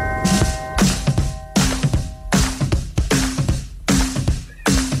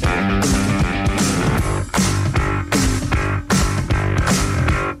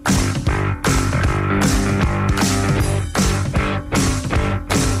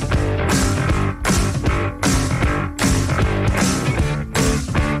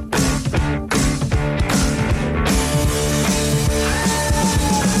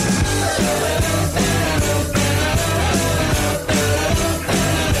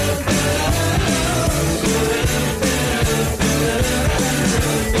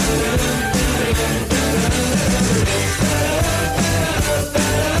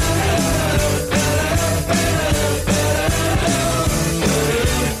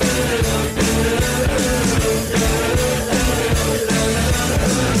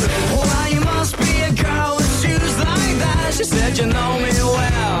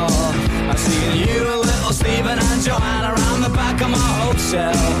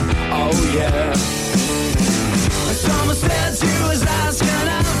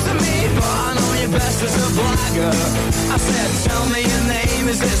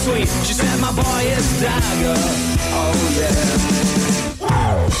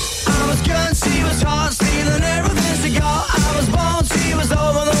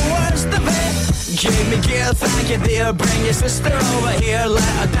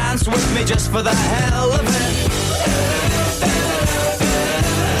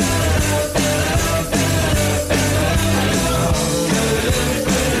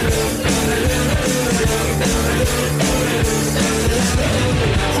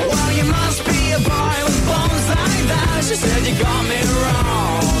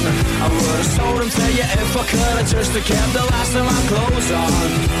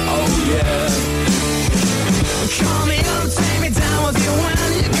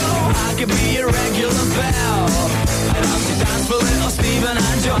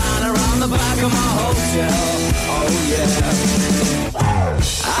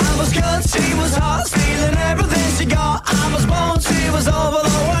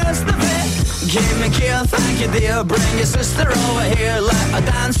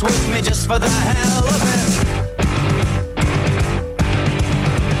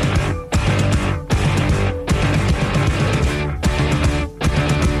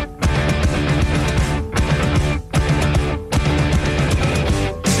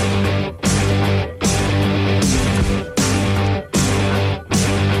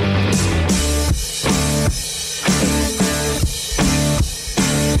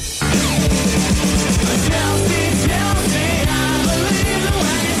 Chelsea, I believe the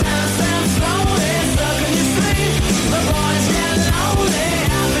way it sounds slowly, stuck in your sleep.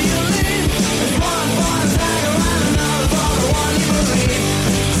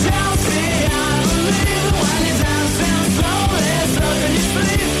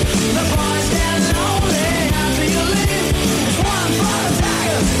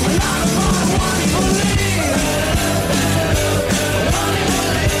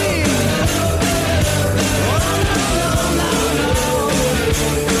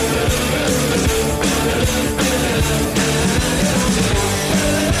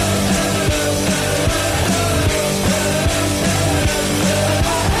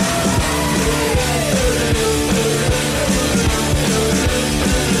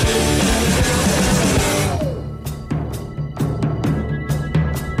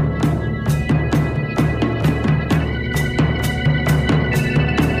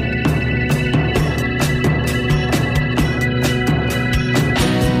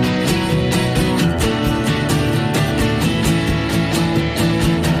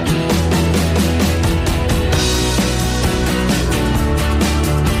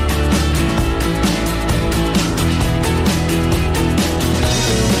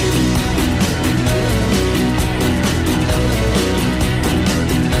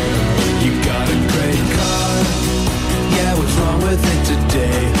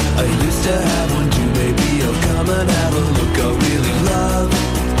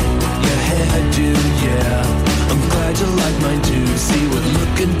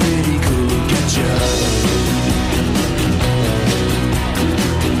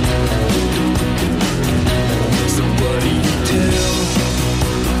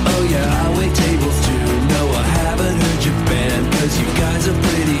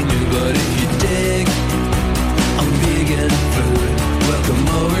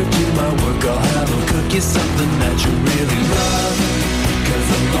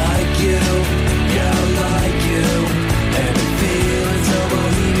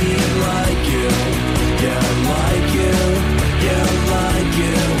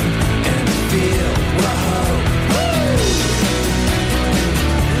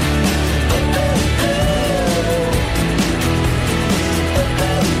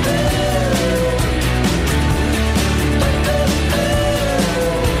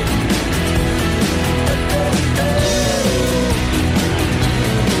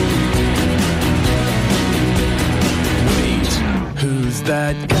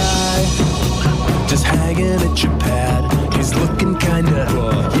 that guy just hanging at your pad? He's looking kinda,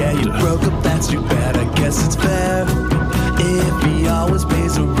 yeah, you broke up, that's too bad. I guess it's fair if he always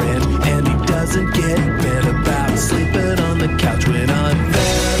pays the rent and he doesn't get bent about sleeping on the couch when I'm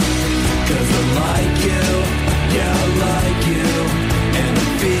there. 'Cause I like you, yeah, I like you, and I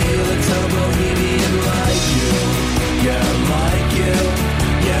feel it's so bohemian like you. Yeah, I like you,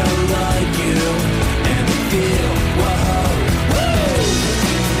 yeah, I like you, and I feel, whoa,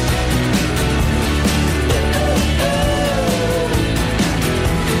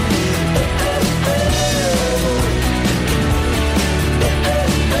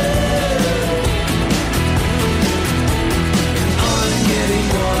 I'm getting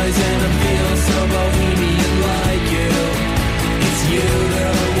boys and I feel so bohemian like you. It's you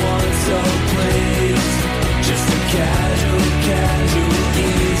that I want, so please, just a casual,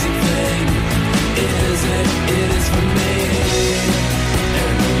 easy thing. Is it? It is for me.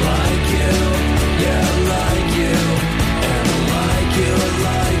 And I like you, yeah, I like you. And I like you, I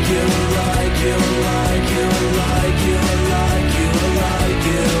like you, I like you, I like you, I like you, I like you, I like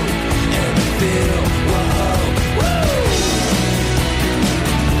you. And I feel, whoa, whoa.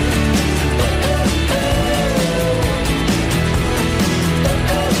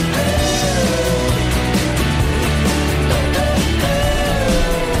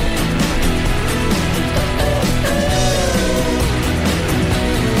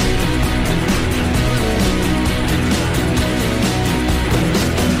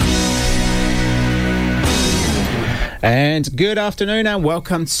 And good afternoon and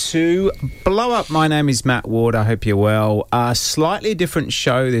welcome to Blow Up. My name is Matt Ward. I hope you're well. A slightly different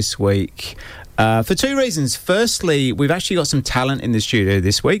show this week for two reasons. Firstly, we've actually got some talent in the studio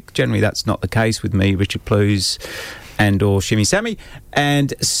this week. Generally, that's not the case with me, Richard Plews and or Shimmy Sammy.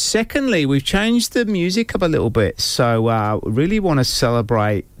 And secondly, we've changed the music up a little bit. So really want to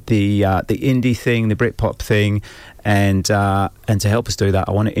celebrate the indie thing, the Britpop thing, and to help us do that,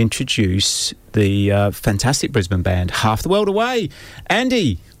 I want to introduce the fantastic Brisbane band, Half the World Away.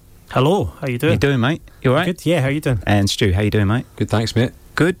 Andy. Hello, how you doing? How you doing, mate? You all right? Good, yeah, how you doing? And Stu, how you doing, mate? Good, thanks, mate.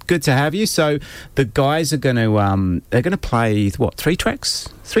 Good to have you. So the guys are going to they're going to play what, three tracks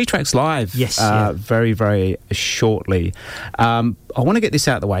live. Yes, very very shortly. I want to get this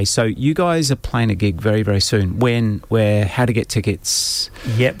out of the way. So you guys are playing a gig very very soon. When, where, how to get tickets?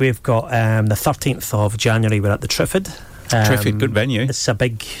 Yep, we've got the 13th of January. We're at the Triffid. Triffid, good venue. It's a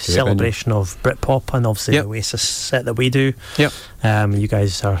big celebration of Britpop and obviously the Oasis set that we do. Yep. You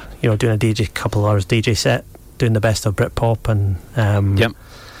guys are doing a couple of hours DJ set, doing the best of Britpop, and yep.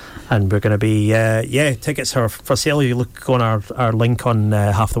 And we're going to be tickets are for sale. You look on our link on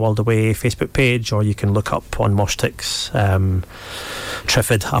Half the World Away Facebook page, or you can look up on Moshtix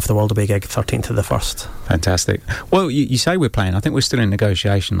Triffid Half the World Away gig 13th to the 1st. Fantastic. Well, you say we're playing. I think we're still in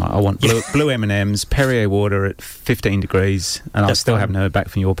negotiation. Like, I want blue M&Ms, Perrier water at 15 degrees, and I still haven't heard back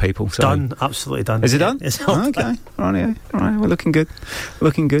from your people. So. Done, absolutely done. Is it done? It's all okay. All right. We're looking good.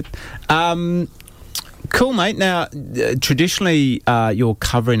 Cool, mate. Now, traditionally, you're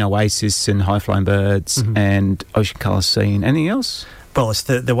covering Oasis and High Flying Birds and Ocean Colour Scene. Anything else? Well, it's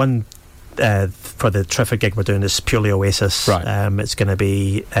the one for the Triffid gig we're doing is purely Oasis. Right. It's going to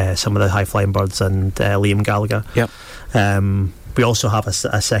be some of the High Flying Birds and Liam Gallagher. Yep. We also have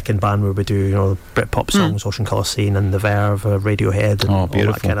a second band where we do Britpop songs, Ocean Colour Scene and The Verve, Radiohead, and all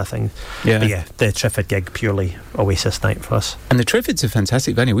that kind of thing. Yeah. But yeah, the Triffid gig purely Oasis night for us. And the Triffid's a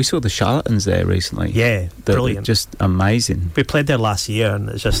fantastic venue. We saw the Charlatans there recently. Yeah, brilliant. Just amazing. We played there last year, and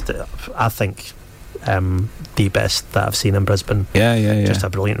it's just I think the best that I've seen in Brisbane. Yeah. Just a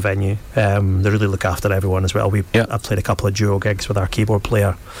brilliant venue. They really look after everyone as well. I've played a couple of duo gigs with our keyboard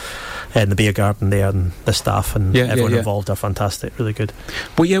player in the beer garden there, and the staff and everyone involved are fantastic, really good.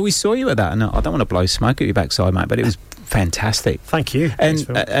 Well, yeah, we saw you at that, and I don't want to blow smoke at your backside, mate, but it was fantastic. Thank you.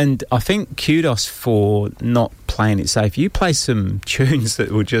 And I think kudos for not playing it safe. You play some tunes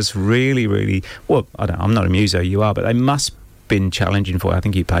that were just really, really, well, I'm not a muso, you are, but they must been challenging for you. I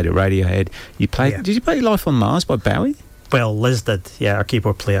think you played at Radiohead. Did you play Life on Mars by Bowie? Well, Liz did, our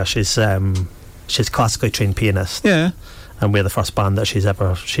keyboard player. She's classically trained pianist. Yeah. And we're the first band that she's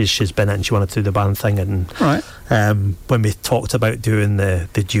been in. She wanted to do the band thing, and right. When we talked about doing the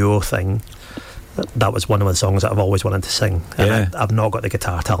duo thing, that was one of the songs that I've always wanted to sing. And I've not got the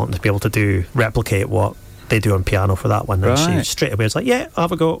guitar talent to be able to replicate what they do on piano for that one. And she straight away was like, yeah, I'll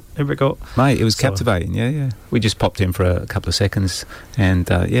have a go. Here we go. Mate, it was captivating. Yeah. We just popped in for a couple of seconds, and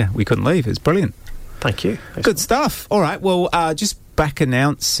we couldn't leave. It was brilliant. Thank you. Good stuff. All right. Well, just back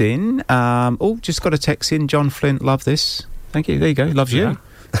announcing. Just got a text in. John Flint, love this. Thank you. There you go. Loves you.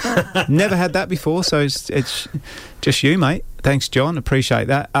 Never had that before, so it's just you, mate. Thanks, John. Appreciate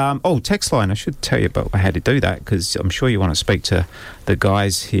that. Text line. I should tell you about how to do that because I'm sure you want to speak to the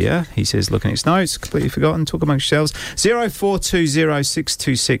guys here. He says, looking at his notes, completely forgotten. Talk amongst yourselves. 0420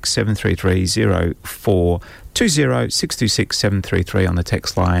 626 733 0420 626 733 on the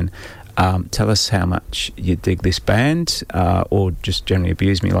text line. Tell us how much you dig this band, or just generally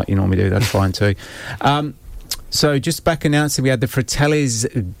abuse me like you normally do. That's fine too. So just back announcing we had the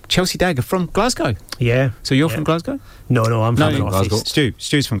Fratellis, Chelsea Dagger from Glasgow. Yeah. So you're from Glasgow? No, I'm from Glasgow.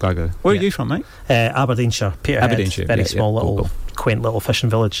 Stu's from Glasgow. Where are you from, mate? Aberdeenshire, Peterhead. Aberdeenshire, very small little quaint little fishing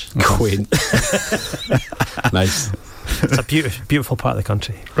village. Quaint. Nice. It's a beautiful part of the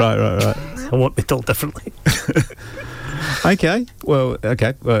country. Right. I won't be told differently. Okay. Well,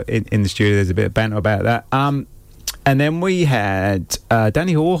 in the studio there's a bit of banter about that. And then we had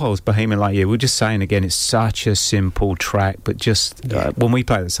Danny Warhol's Bohemian Like You. We were just saying again, it's such a simple track, but just when we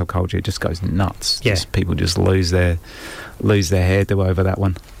play the Subculture, it just goes nuts. Yeah. Just, people just lose their hairdo over that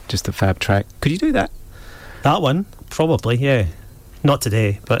one. Just a fab track. Could you do that? That one? Probably, yeah. Not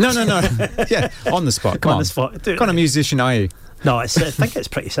today, but... No. Yeah, on the spot. Come on. On the spot. What kind of musician are you? No, I think it's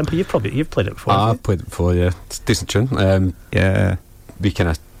pretty simple. You've played it before. I've played it before, yeah. It's a decent tune. Yeah. We kind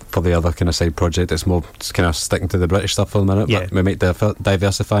of, for the other kind of side project, it's more just kind of sticking to the British stuff for the minute, but we might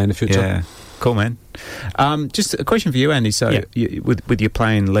diversify in the future. Yeah, cool, man. Just a question for you, Andy. So with you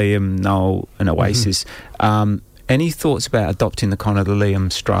playing Liam, Noel and Oasis, any thoughts about adopting the kind of the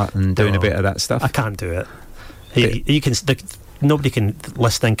Liam strut and doing a bit of that stuff? I can't do it. You can... Nobody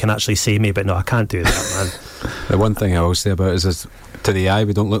listening can actually see me, but no, I can't do that, man. The one thing I will say about it is to the eye,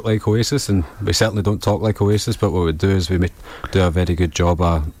 we don't look like Oasis, and we certainly don't talk like Oasis, but what we do is we do a very good job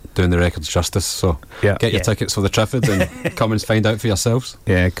of doing the records justice. So get your tickets for the Trafford and come and find out for yourselves.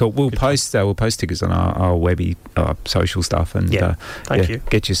 Yeah, cool. We'll post tickets on our webby social stuff, and thank you.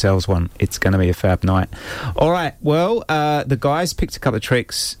 Get yourselves one. It's going to be a fab night. All right. Well, the guys picked a couple of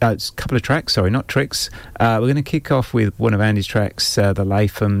tracks. Sorry, not tricks. We're going to kick off with one of Andy's tracks, the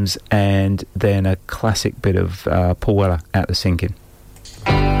Lathams, and then a classic bit of Paul Weller, Out the Sinking.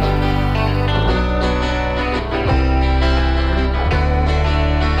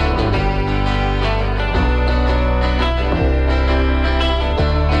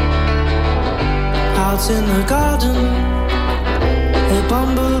 In the garden, a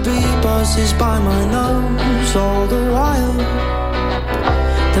bumblebee buzzes by my nose all the while.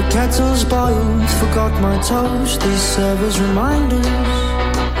 The kettle's boiled, forgot my toast. These serve as reminders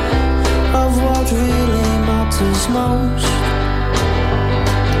of what really matters most.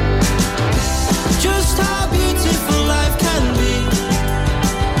 Just how beautiful life can be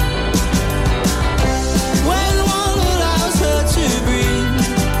when one allows her to breathe.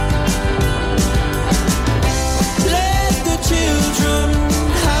 Children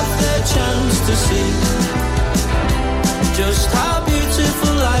have their chance to see just how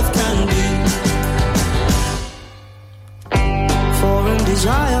beautiful life can be. Foreign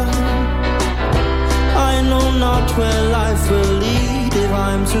desire, I know not where life will lead. If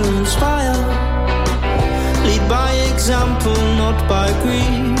I'm to inspire, lead by example, not by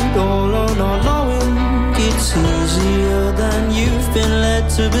greed. All or not knowing, it's easier than you've been led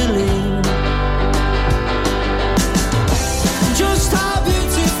to believe. Just how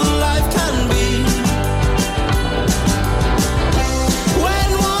beautiful life can be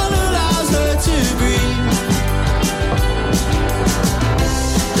when one allows her to breathe.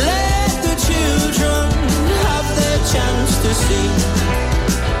 Let the children have their chance to see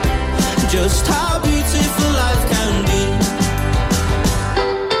just how beautiful life can be.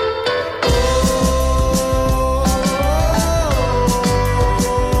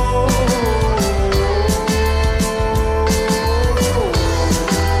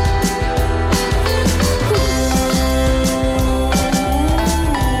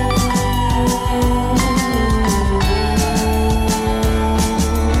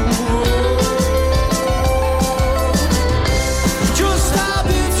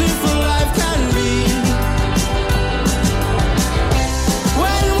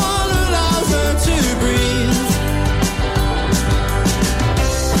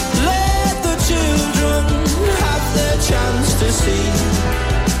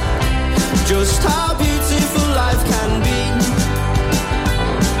 Just how beautiful life can be.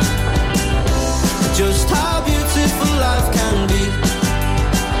 Just how beautiful life can be.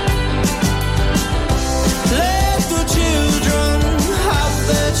 Let the children have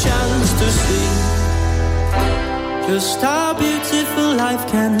their chance to see just how beautiful life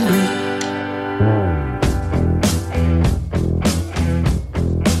can be.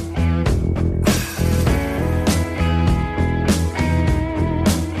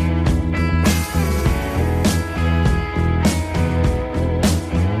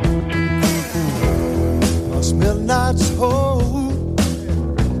 night's hold.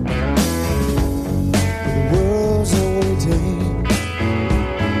 The world's awaiting.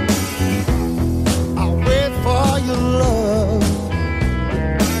 I'll wait for your love.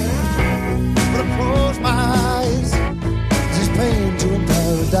 But I close my eyes, this pain to in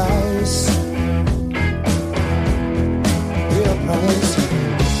paradise. Real price.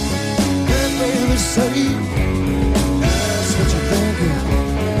 Hey, baby, say that's what you're thinking.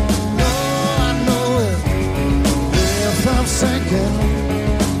 I'm sinking.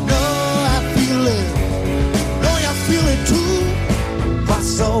 No, I feel it. No, you feel it too. Cross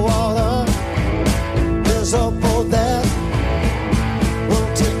the water. There's a boat that will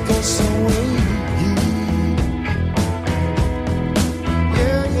take us away.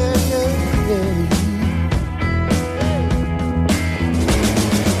 Yeah, yeah, yeah, yeah.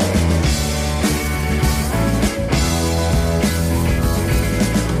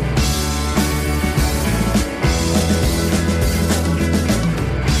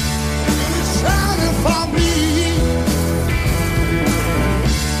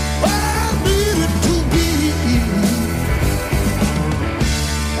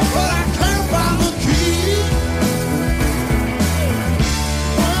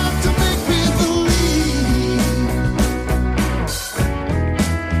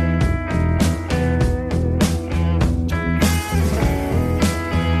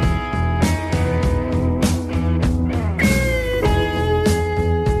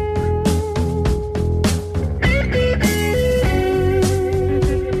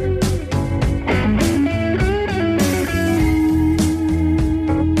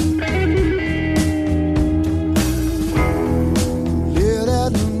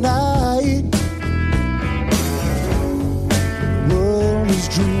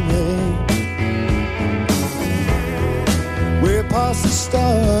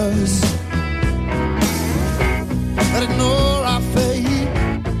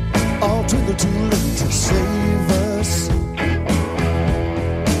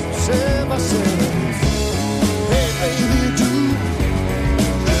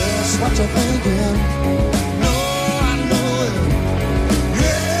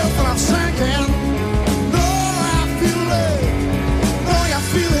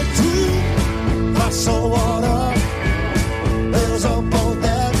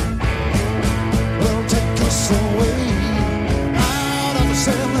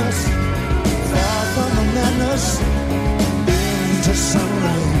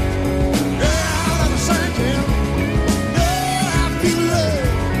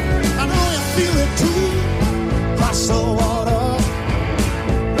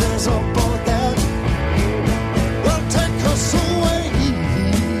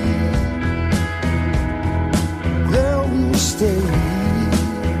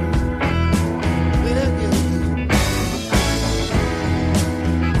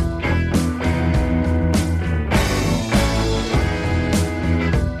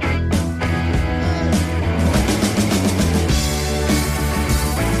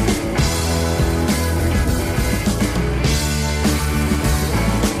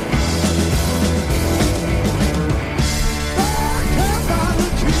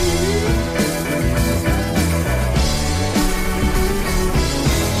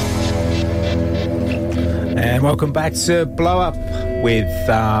 Welcome back to Blow Up with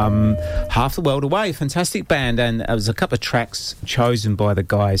Half the World Away. Fantastic band, and there was a couple of tracks chosen by the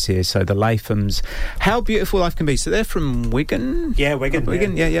guys here. So the Lathams, How Beautiful Life Can Be. So they're from Wigan? Yeah,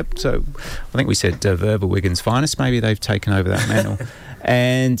 Wigan. Yeah. So I think we said Verbal Wigan's finest. Maybe they've taken over that mantle.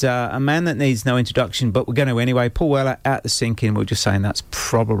 And a man that needs no introduction, but we're going to anyway. Paul Weller, Out the Sinking. We're just saying that's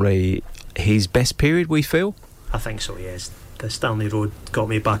probably his best period, we feel. I think so, yes. The Stanley Road got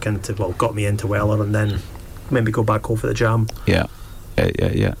me into Weller, and then maybe go back over the Jam. Yeah.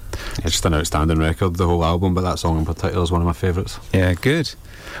 It's just an outstanding record, the whole album, but that song in particular is one of my favourites. Yeah, good.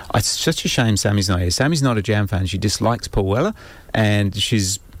 It's such a shame Sammy's not here. Sammy's not a Jam fan. She dislikes Paul Weller, and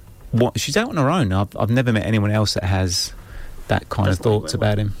she's out on her own. I've never met anyone else that has that kind of thoughts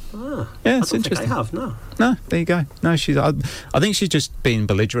about him. Yeah, it's interesting. I have, no. No, there you go. No, I think she's just being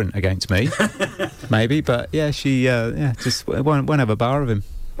belligerent against me, maybe. But yeah, she just won't have a bar of him.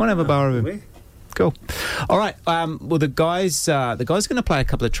 Cool. All right. Well, the guys are going to play a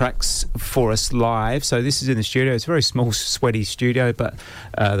couple of tracks for us live. So this is in the studio. It's a very small, sweaty studio, but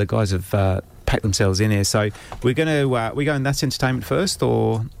the guys have packed themselves in here. So we're going to we going That's Entertainment first,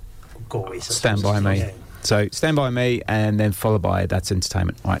 or Stand By Me. Yeah. So Stand By Me, and then followed by That's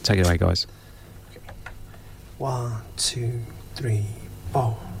Entertainment. All right, take it away, guys. 1, 2, 3,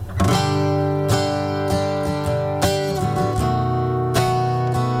 4.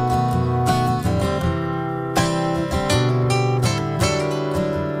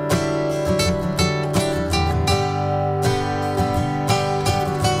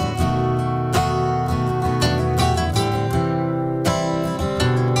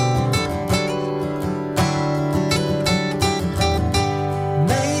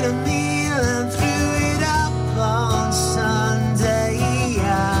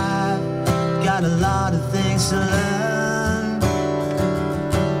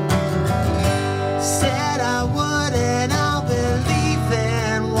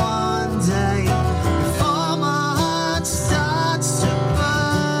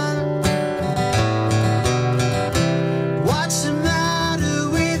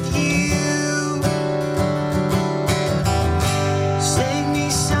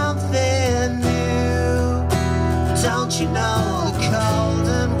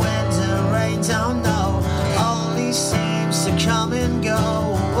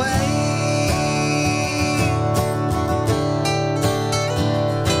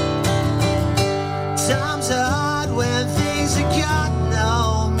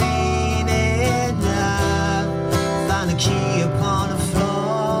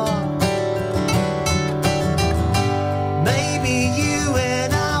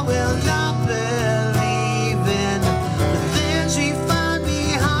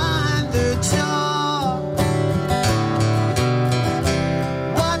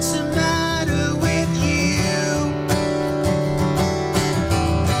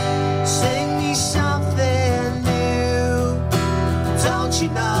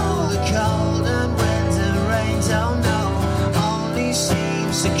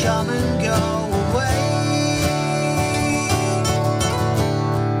 seems to come and go away.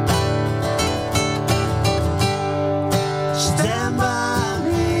 Stand by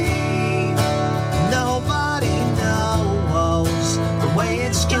me. Nobody knows the way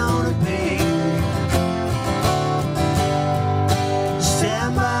it's gonna be.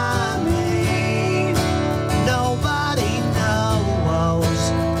 Stand by me. Nobody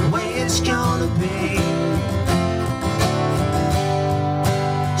knows the way it's gonna be.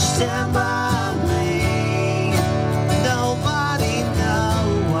 Stand by me. Nobody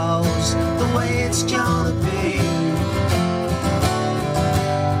knows the way it's gonna be.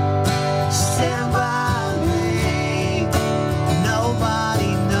 Stand by me.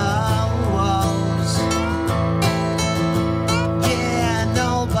 Nobody knows. Yeah,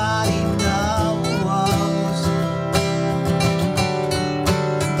 nobody knows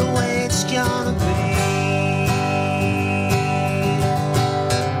the way it's gonna be.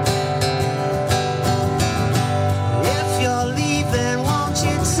 If you're leaving, won't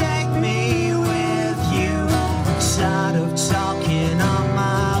you take me with you? I'm tired of talking on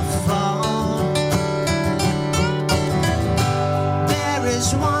my phone. There is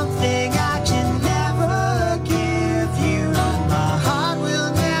one thing I can never give you. My heart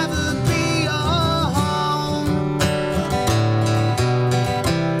will never be your home.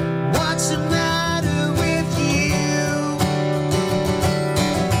 What's the matter with you?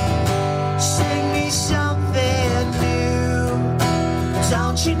 Sing me something new.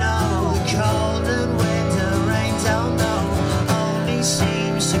 Don't you know the cold and winter rain don't know, only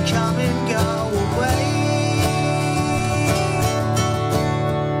seems to come and go away.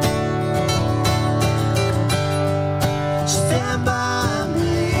 Stand by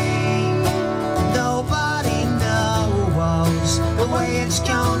me. Nobody knows the way it's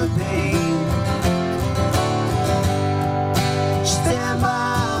gonna be. Stand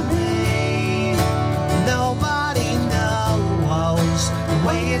by me. Nobody knows the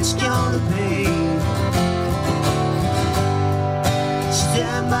way it's gonna be.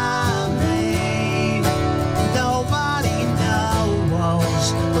 Stand by me. Nobody knows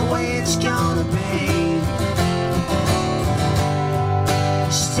the way it's gonna be.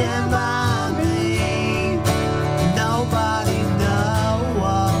 Stand by me. Nobody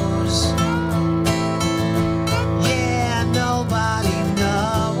knows. Yeah, nobody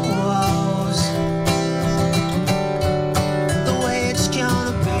knows the way it's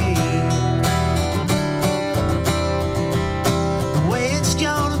gonna be. The way it's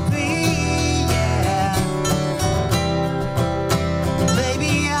gonna be, yeah.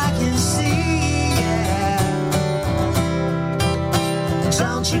 Maybe I can see, yeah.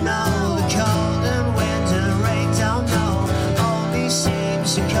 Don't you know the cold and winter rain don't know, only seems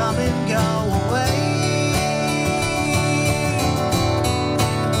to come and go away.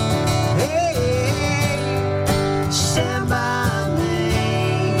 Hey, stand by me.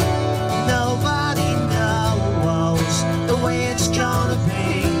 Nobody knows the way it's gonna be.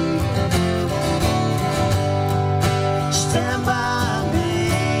 Stand by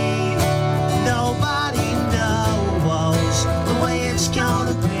me. Nobody knows the way it's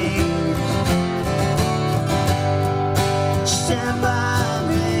gonna be. Stand by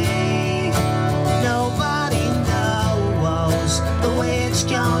me. Nobody knows the way it's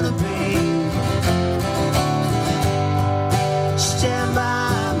gonna be. Stand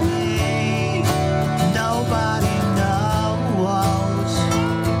by me. Nobody knows.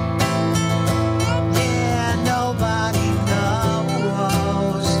 Yeah, nobody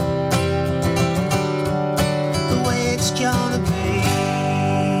knows the way it's gonna be.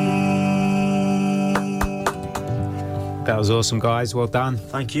 That was awesome, guys. Well done.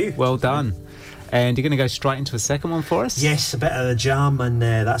 Thank you. Well done. And you're going to go straight into a second one for us? Yes, a bit of the jam, and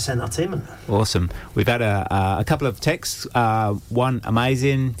that's entertainment. Awesome. We've had a couple of texts. One,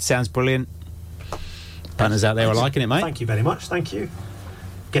 amazing. Sounds brilliant. Punters out there are liking it, mate. Thank you very much. Thank you.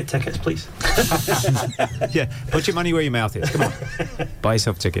 Get tickets, please. Yeah, put your money where your mouth is. Come on. Buy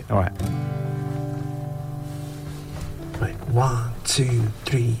yourself a ticket. All right. Right. 1, 2,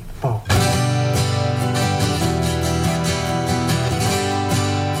 3, 4.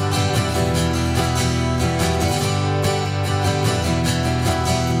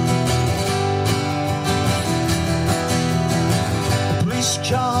 Police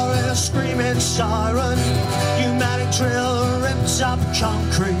car and a screaming siren, pneumatic drill rips up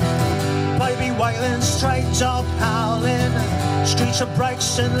concrete, baby wailing, stray dog howling, streets of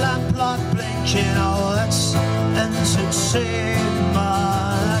brakes and lamplight blinking. Oh, that's entertainment,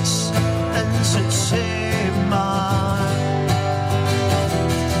 that's entertainment.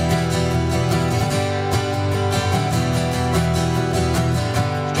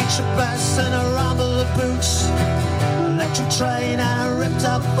 electric bass and a rumble of boots, electric train and a ripped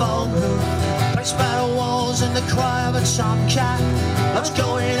up phone booth, placed by the walls and the cry of a tomcat that's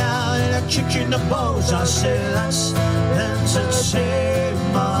going out and a kick in the balls. I say that's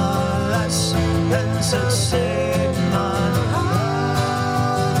entertainment, that's entertainment.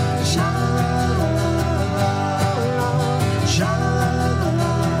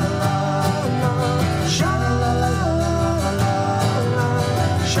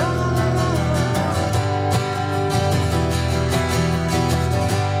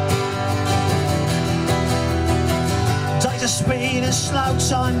 Speed and slow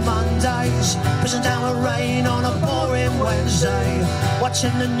time Mondays, prison down with rain on a boring Wednesday,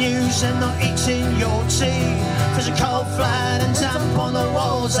 watching the news and not eating your tea, prison cold flat and damp on the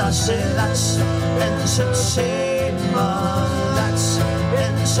walls. I say that's entertainment, that's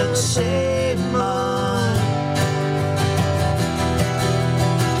entertainment.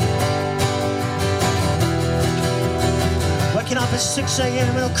 Waking up at 6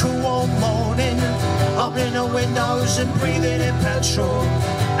 a.m. in a cool warm morning, opening the windows and breathing in petrol.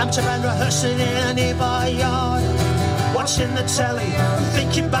 Amateur band rehearsing in a nearby yard, watching the telly,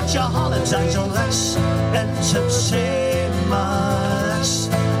 thinking about your holidays. Oh, that's entertainment, that's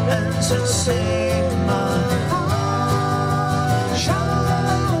entertainment.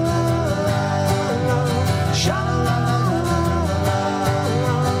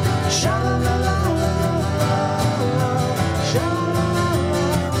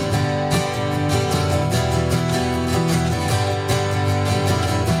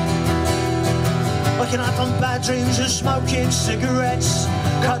 Waking up from bad dreams and smoking cigarettes,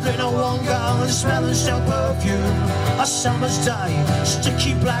 cuddling a one girl and smelling stale perfume. A summer's day,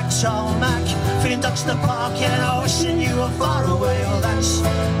 sticky black tarmac, feeding ducks in the park and wishing you were far away. Oh, that's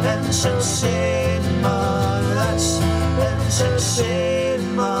entertainment, that's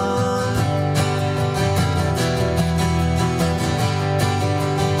entertainment.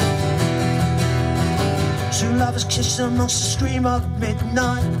 Two lovers kissing amongst the scream of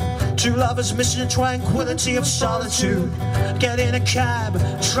midnight, two lovers missing the tranquility of solitude, getting a cab,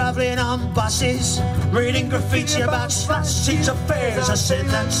 travelling on buses, reading graffiti about sluts, teens affairs. I said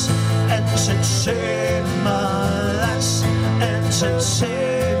that's entertainment, that's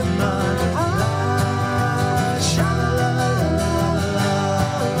entertainment.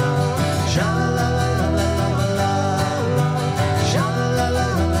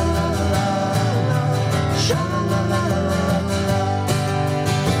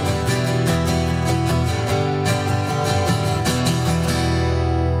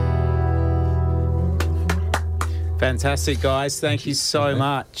 Fantastic, guys. Thank you so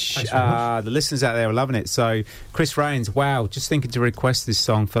much. The listeners out there are loving it. So, Chris Rains, wow, just thinking to request this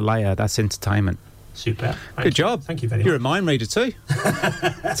song for Leia. That's entertainment. Super. Good job. Thank you very much. You're a mind reader too.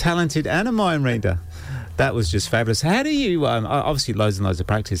 Talented and a mind reader. That was just fabulous. How do you, obviously loads and loads of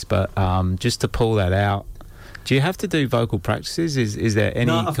practice, but just to pull that out, do you have to do vocal practices? Is there any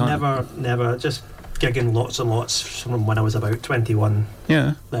No, I've never, just gigging lots and lots from when I was about 21.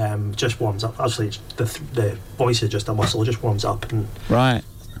 Yeah. Just warms up. Actually, the voice is just a muscle, just warms up. And right.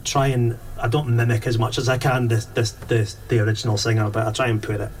 Try and, I don't mimic as much as I can the original singer, but I try and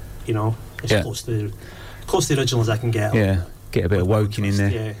put it, as close to the original as I can get. Yeah, get a bit of Woking in there.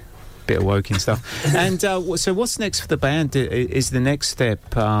 Yeah. Bit of Woking stuff. And so what's next for the band? Is the next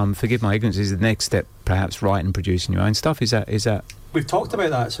step, forgive my ignorance, is the next step perhaps writing and producing your own stuff? Is that... We've talked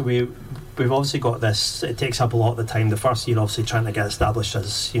about that, so we've obviously got this. It takes up a lot of the time. The first year, obviously, trying to get established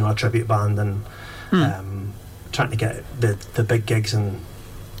as a tribute band and trying to get the big gigs and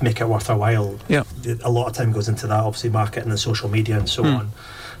make it worth our while. Yeah, a lot of time goes into that. Obviously, marketing and social media and so on.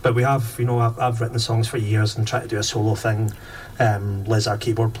 But we have, I've written songs for years and tried to do a solo thing. Liz, our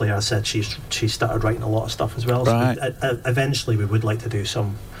keyboard player, said she started writing a lot of stuff as well. Right. So eventually, we would like to do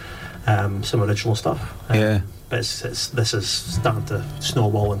some original stuff. Yeah. But this is starting to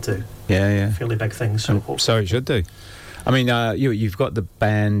snowball into fairly big things. So it should do. I mean, you've got the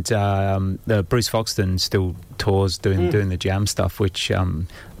band, the Bruce Foxton still tours doing the Jam stuff, which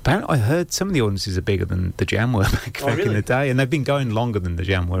apparently I heard some of the audiences are bigger than the Jam were back in the day, and they've been going longer than the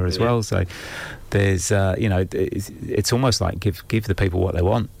Jam were as well. So there's, it's almost like give the people what they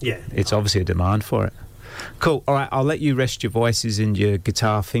want. Yeah, it's obviously a demand for it. Cool. All right, I'll let you rest your voices and your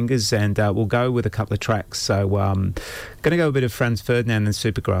guitar fingers, and we'll go with a couple of tracks. So going to go a bit of Franz Ferdinand and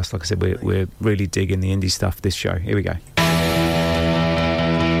Supergrass. Like I said, we're really digging the indie stuff this show. Here we go.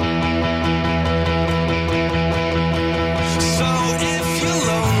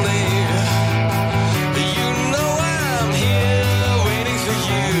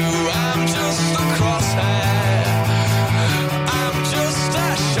 I'm just a crosshair. I'm just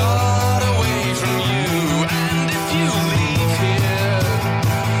a shot.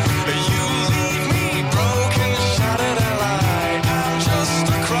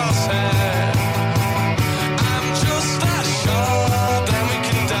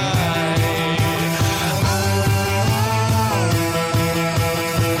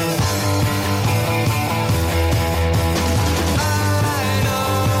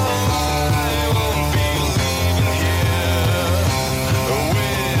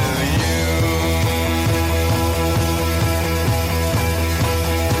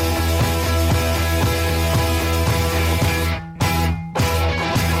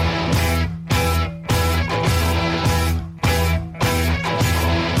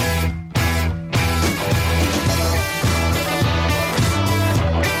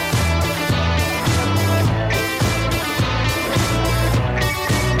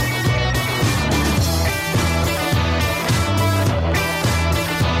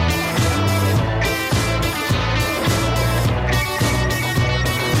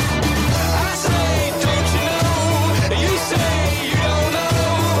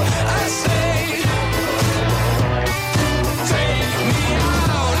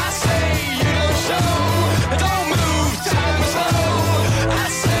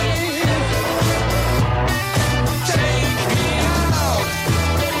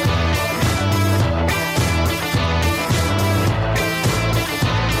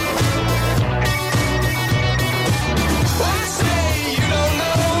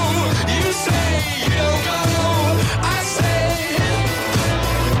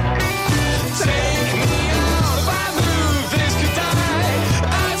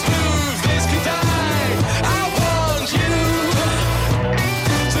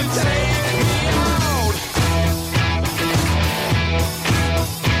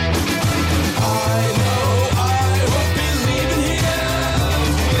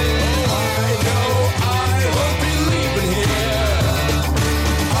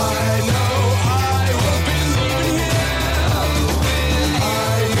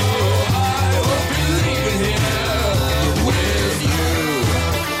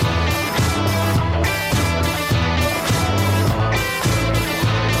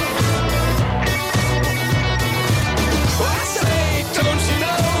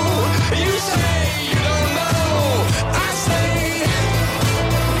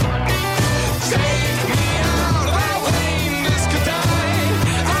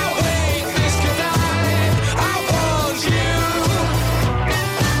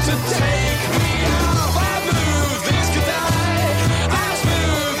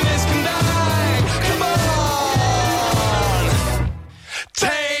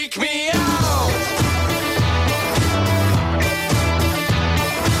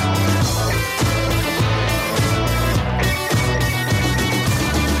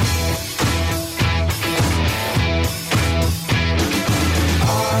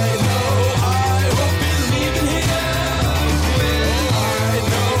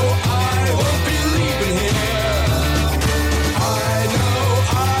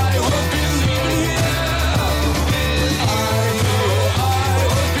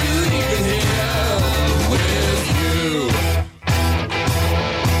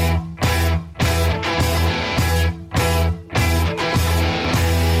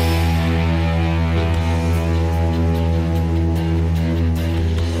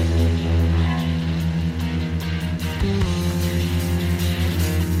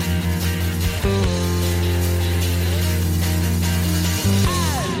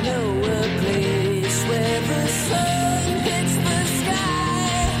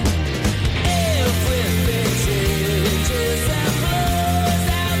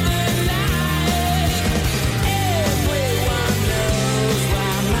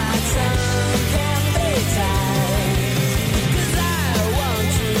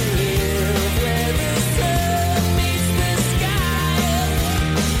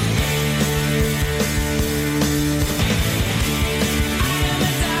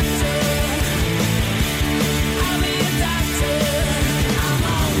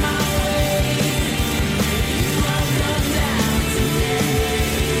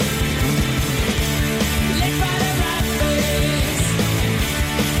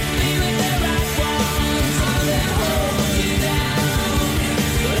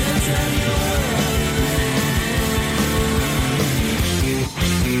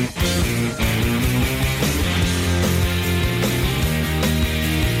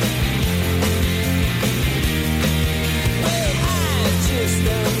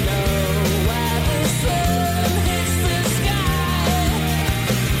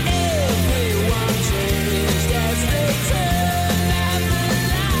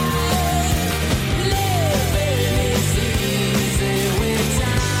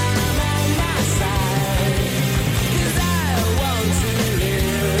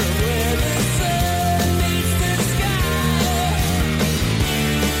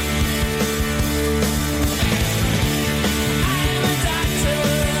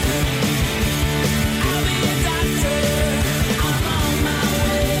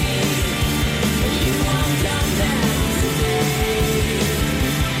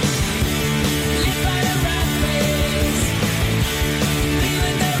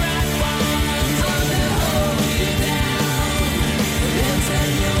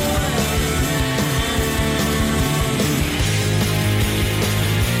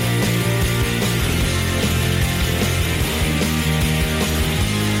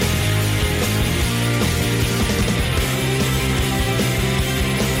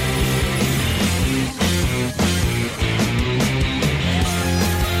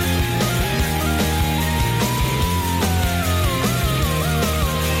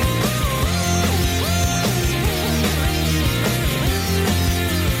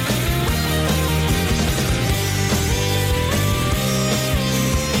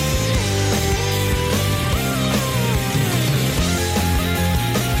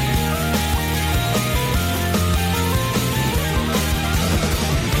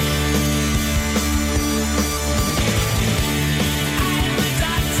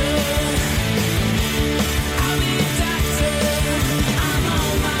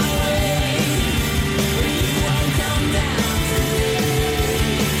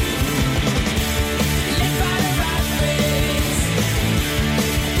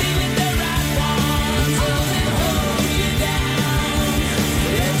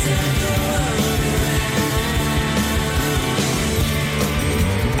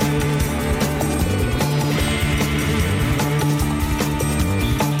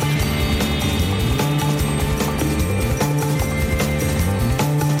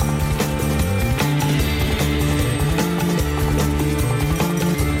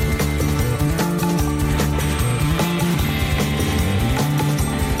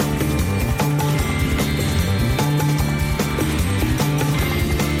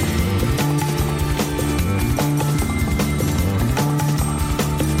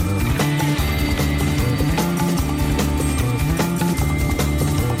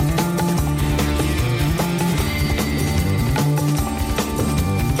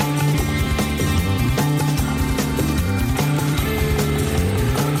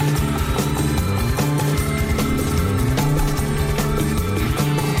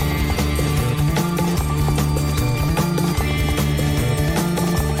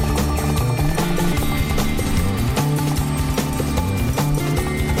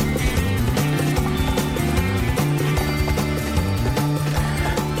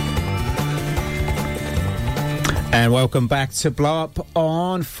 And welcome back to Blow Up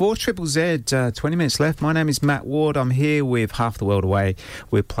on 4ZZZ. 20 minutes left. My name is Matt Ward. I'm here with Half the World Away.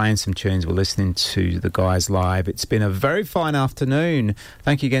 We're playing some tunes. We're listening to the guys live. It's been a very fine afternoon.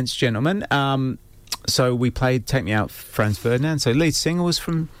 Thank you again, gentlemen. So we played Take Me Out, Franz Ferdinand. So lead singer was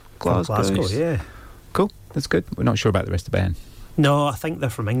from Glasgow. Yeah. Cool. That's good. We're not sure about the rest of the band. No, I think they're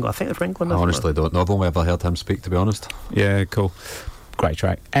from England. I honestly don't know. I've only ever heard him speak, to be honest. Yeah, cool. Great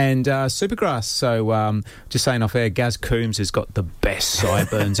track. And Supergrass. So just saying off air, Gaz Coombs has got the best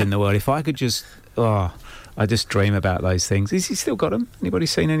sideburns in the world. If I could just... I just dream about those things. Has he still got them? Anybody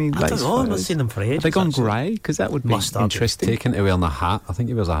seen any latest I don't know. I've not photos? seen them for ages. Have they gone grey? Because that would be interesting. Taken to wearing a hat. I think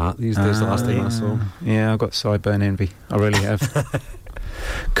he wears a hat these days, the last time I saw him. Yeah, I've got sideburn envy. I really have.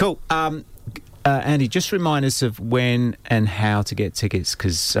 Cool. Andy, just remind us of when and how to get tickets,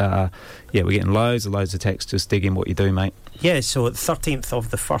 because we're getting loads of texts. Just dig in what you do, mate. Yeah, so 13th of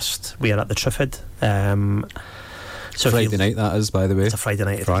the 1st, we are at the Triffid. So Friday night, that is, by the way. It's a Friday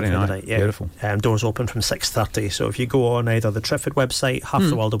night. Friday night, yeah. Beautiful. Doors open from 6:30. So if you go on either the Triffid website, Half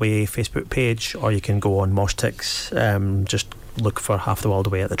the World Away Facebook page, or you can go on Moshtix, just look for Half the World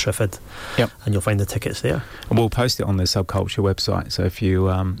Away at the Triffid, and you'll find the tickets there. And we'll post it on the Subculture website. So if you,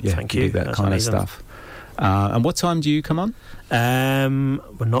 Thank you you. do that That's kind amazing. of stuff. And what time do you come on?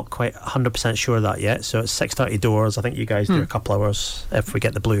 We're not quite 100% sure of that yet. So it's 6:30 doors. I think you guys do a couple hours if we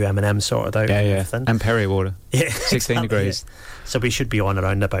get the blue M&M sorted out. Yeah. And Perrier water. Yeah, 16 exactly, degrees. yeah. So we should be on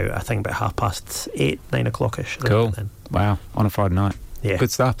around about 8:30, 9 o'clock-ish. Cool. Then. Wow. On a Friday night. Yeah.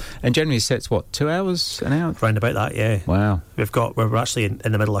 Good stuff. And generally sets, 2 hours an hour? Round about that, yeah. Wow. We're actually in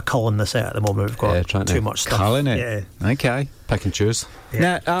the middle of culling the set at the moment. We've got too much stuff. Culling it? Yeah. Okay. Pick and choose.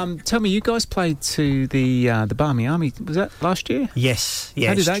 Yeah. Now, tell me, you guys played to the Barmy Army, was that last year? Yes.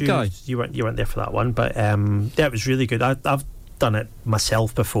 How did that go? You weren't there for that one, but it was really good. I've done it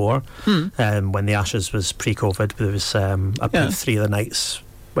myself before. When the Ashes was pre-COVID, there was I played 3 of the nights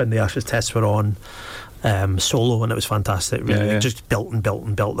when the Ashes tests were on. Solo, and it was fantastic. Really, just built.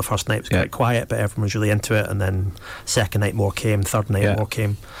 The first night was quite quiet, but everyone was really into it. And then second night more came, third night more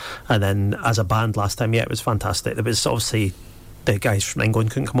came, and then as a band last time, it was fantastic. It was obviously the guys from England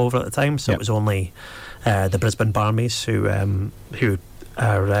couldn't come over at the time, so it was only the Brisbane Barmies who have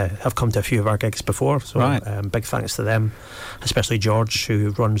come to a few of our gigs before. So big thanks to them, especially George, who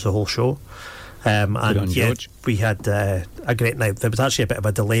runs the whole show. And George. We had a great night. There was actually a bit of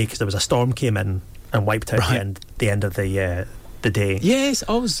a delay because there was a storm came in and wiped out the end of the day. Yes,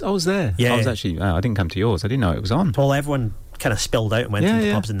 I was there. Yeah. I was actually I didn't come to yours. I didn't know it was on. Well, everyone kind of spilled out and went to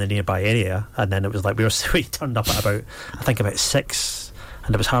the pubs in the nearby area, and then it was like we turned up at about 6,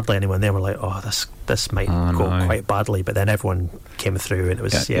 and there was hardly anyone there. We're like, this might go quite badly, but then everyone came through, and it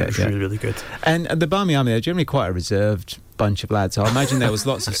was really, really good. And the Barmy Army, they're generally quite a reserved bunch of lads. So I imagine there was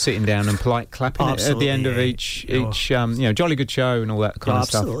lots of sitting down and polite clapping at the end of each jolly good show and all that kind of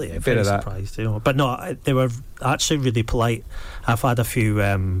stuff. Absolutely, a bit of that. Surprised, but no, they were actually really polite. I've had a few,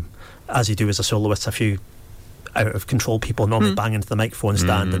 as you do as a soloist, a few out of control people normally bang into the microphone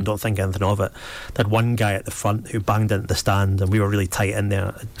stand and don't think anything of it. There had one guy at the front who banged into the stand, and we were really tight in there.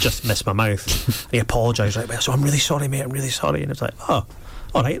 I just missed my mouth. He apologised, so I'm really sorry, mate, I'm really sorry. And it's like, oh,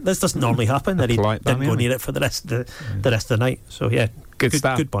 all right, this doesn't normally happen. And he didn't go near it for the rest of the night. So yeah, good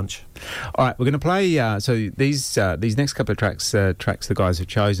stuff. Good bunch. All right, we're going to play. So these next couple of tracks the guys have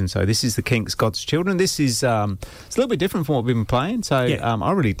chosen. So this is the Kinks, God's Children. This is it's a little bit different from what we've been playing. So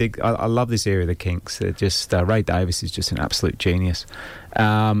I really dig. I love this area of the Kinks. They're just Ray Davis is just an absolute genius.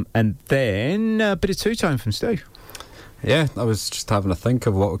 And then a bit of two-tone from Stu. Yeah, I was just having a think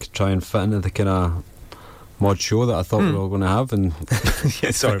of what we could try and fit into the kind of mod show that I thought we were going to have, and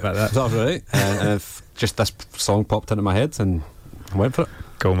sorry about that. Is that right? And if just this song popped into my head, and I went for it.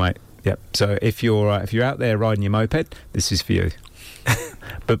 Cool, mate. Yep. So if you're out there riding your moped, this is for you.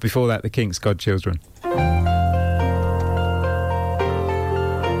 But before that, the Kinks, Godchildren.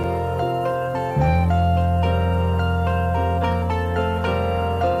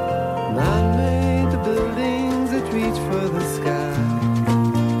 Man made the buildings that reach for the sky,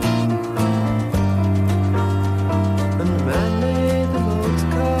 and man made the motor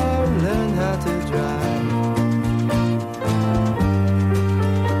car and learned how to drive.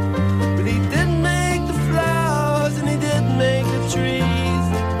 But he didn't make the flowers and he didn't make the trees,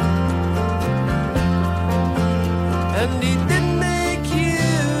 and he didn't make you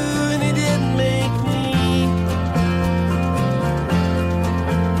and he didn't make me,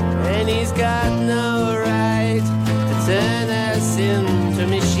 and he's got no right to turn us into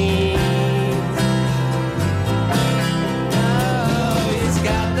machines. No, he's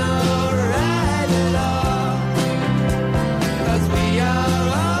got no right at all, 'cause we are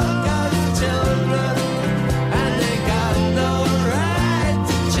all God's children, and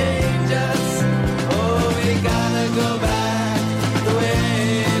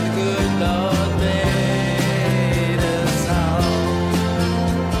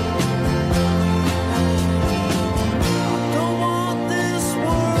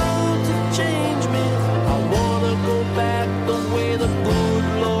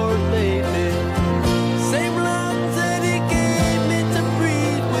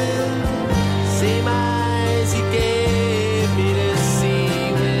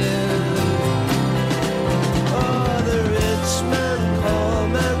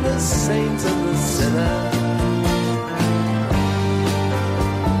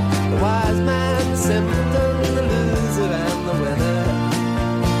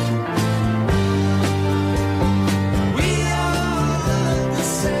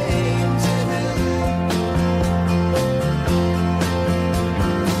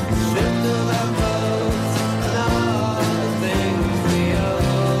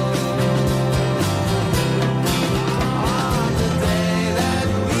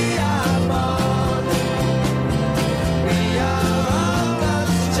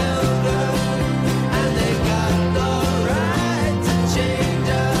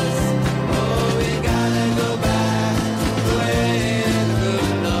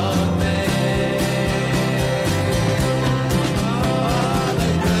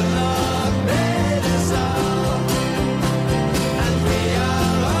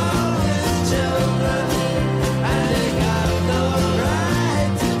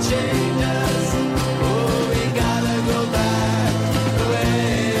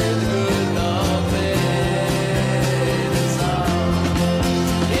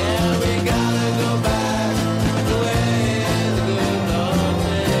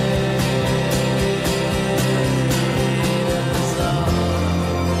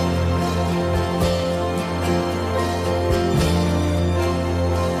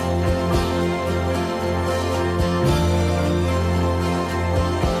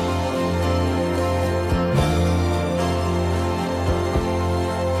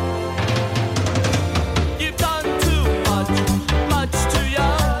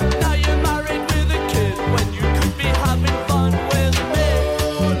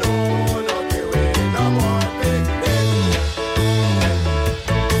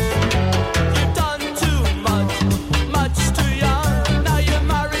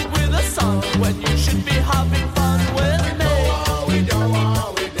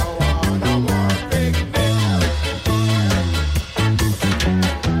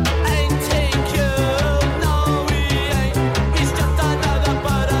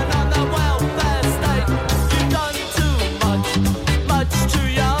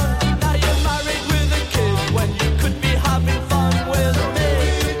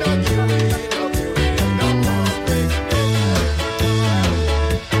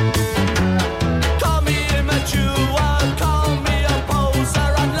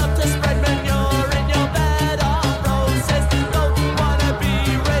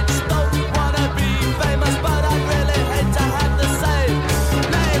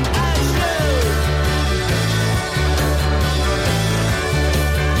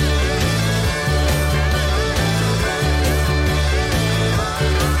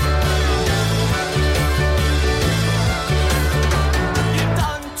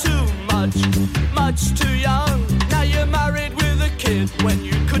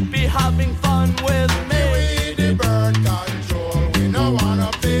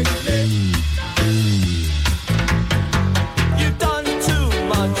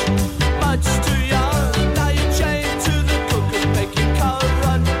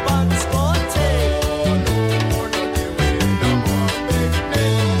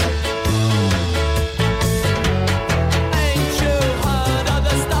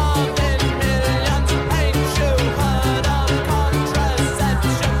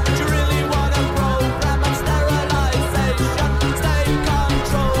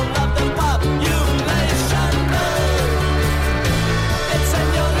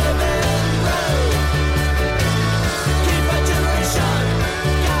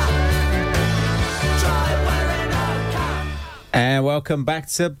welcome back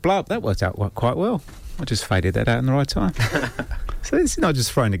to Blow Up. That worked out quite well. I just faded that out in the right time. So it's not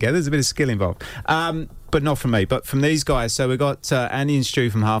just thrown together, there's a bit of skill involved. But not from me, but from these guys. So we've got Andy and Stu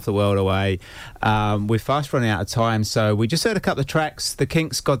from Half the World Away. We're fast running out of time, so we just heard a couple of tracks. The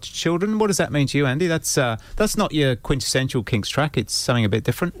Kinks, God's Children. What does that mean to you, Andy? That's not your quintessential Kinks track. It's something a bit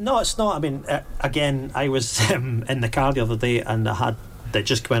different. No, it's not. I mean, again, I was in the car the other day and they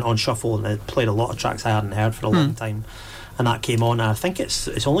just went on shuffle and they played a lot of tracks I hadn't heard for a long time, and that came on. And I think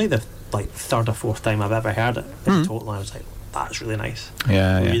it's only the third or fourth time I've ever heard it in total. And I was like, that's really nice.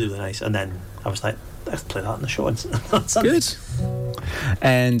 Yeah, really nice. And then I was like, let's play that in the show. Good.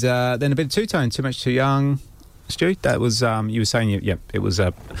 And then a bit of two-tone, Too Much Too Young. Stu, that was you were saying, it was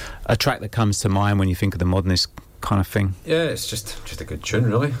a track that comes to mind when you think of the modernist kind of thing. Yeah, it's just a good tune,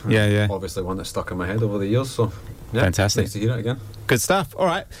 really. Yeah. Obviously one that stuck in my head over the years, so yeah, fantastic. Nice to hear it again. Good stuff. All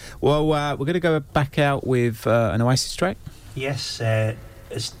right. Well, we're going to go back out with an Oasis track. Yes,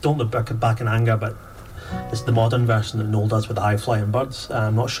 it's Don't Look Back in Anger, but it's the modern version that Noel does with the High Flying Birds.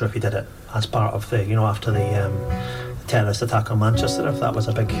 I'm not sure if he did it as part of the, after the terrorist attack on Manchester, if that was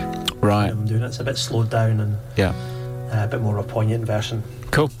a big doing it. It's a bit slowed down and a bit more of a poignant version.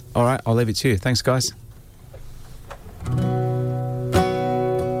 Cool. All right, I'll leave it to you. Thanks, guys.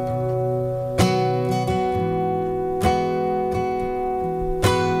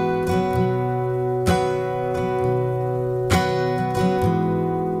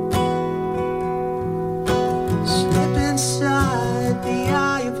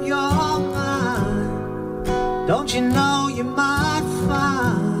 Don't you know you might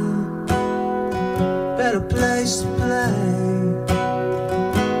find a better place to play?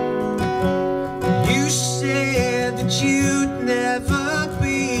 You said that you'd never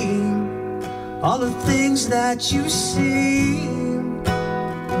be all the things that you see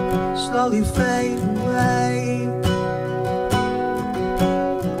slowly fade away.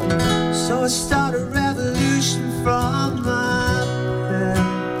 So I start a revolution from my bed.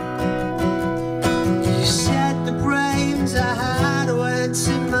 You said the brains I had went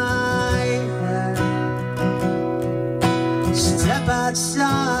to my head. Step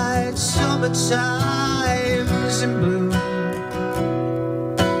outside, summertime's in bloom.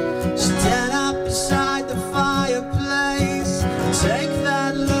 Stand up beside the fireplace, take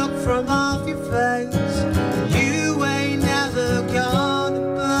that look from off your face. You ain't never gonna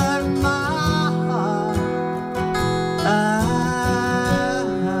burn my heart.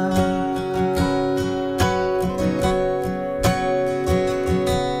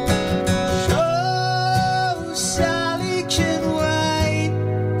 Oh, Sally can wait.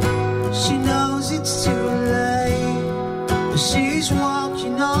 She knows it's too late, but she's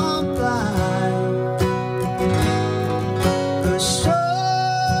walking on by. Her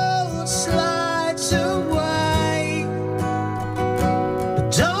soul slides away, but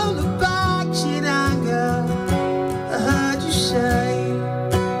don't look back in anger. I heard you say.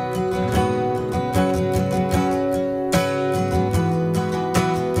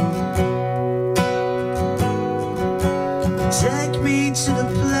 Take me to the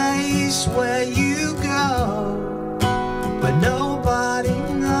place where you go, but nobody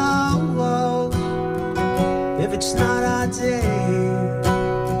knows.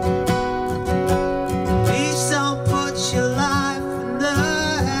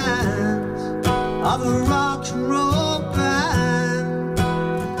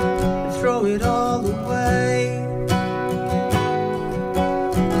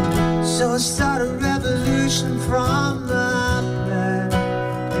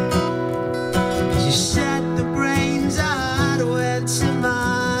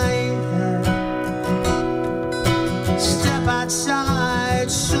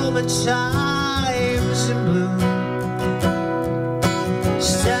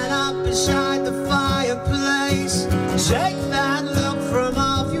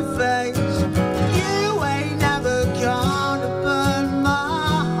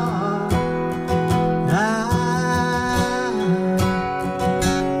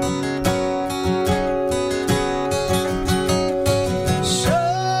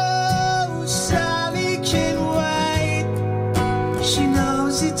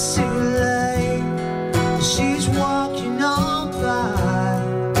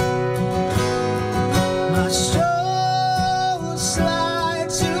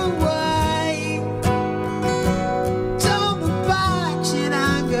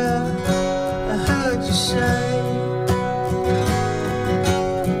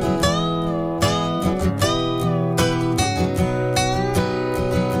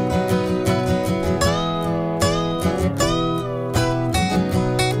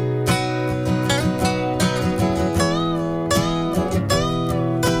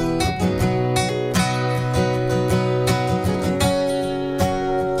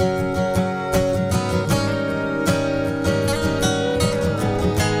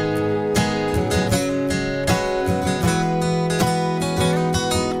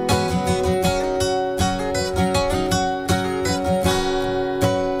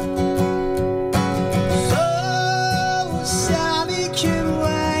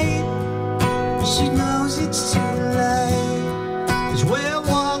 as we're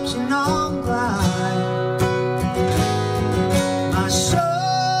walking on by. My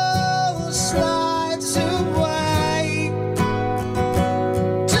soul slides away.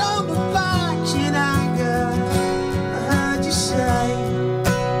 Don't look back in anger, I heard you say.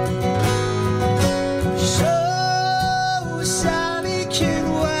 So Sally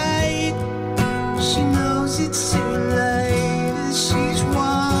can wait. She knows it's too late as she's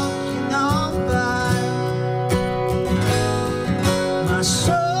walking on by. My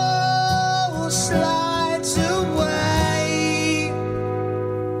soul slides away.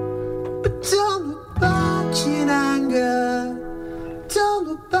 But don't look back in anger. Don't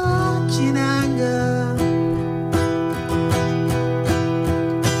look back in anger.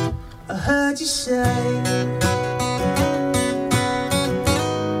 I heard you say.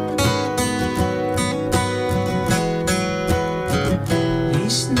 At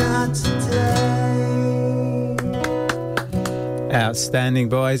least not today. Outstanding,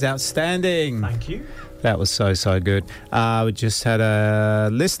 boys, outstanding. Thank you. That was so good. We just had a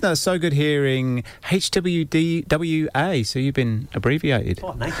listener, so good hearing, HWDWA, so you've been abbreviated.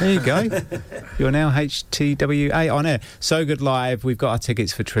 Oh, nice. There you go. You're now HTWA on air. So Good Live. We've got our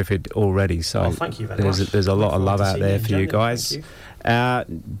tickets for Triffid already, so thank you very much. There's a lot of love to out seeing there you in for you January. guys. Thank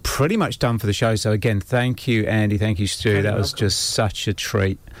you. Pretty much done for the show, so again, thank you, Andy, thank you, Stu. You're That was welcome. just such a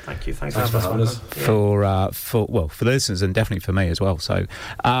treat. Thank you. Thanks for having us. For the listeners and definitely for me as well. So,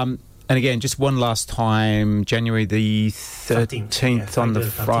 and again, just one last time, January the 13th on the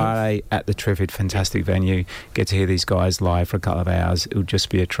Friday at the Triffid, fantastic venue. Get to hear these guys live for a couple of hours. It'll just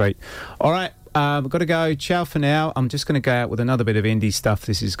be a treat. All right, we've got to go. Ciao for now. I'm just going to go out with another bit of indie stuff.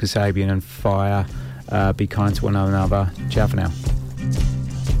 This is Kasabian and Fire. Be kind to one another. Ciao for now.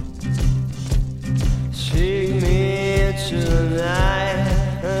 Take me tonight,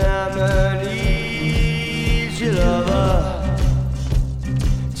 I'm an easy lover.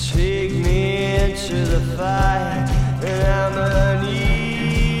 Take me into the fight, and I'm an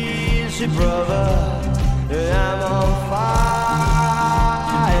easy brother, and I'm on fire.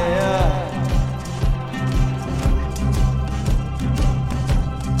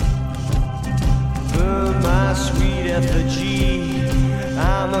 Burn my sweet effigy,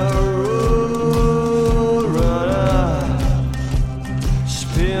 I'm a road runner.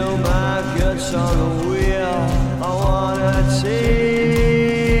 Spill my guts on the wheel, I wanna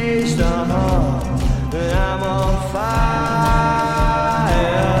taste and I'm on fire,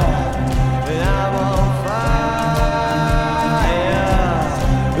 and I'm on fire,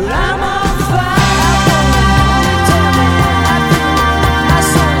 and I'm on fire.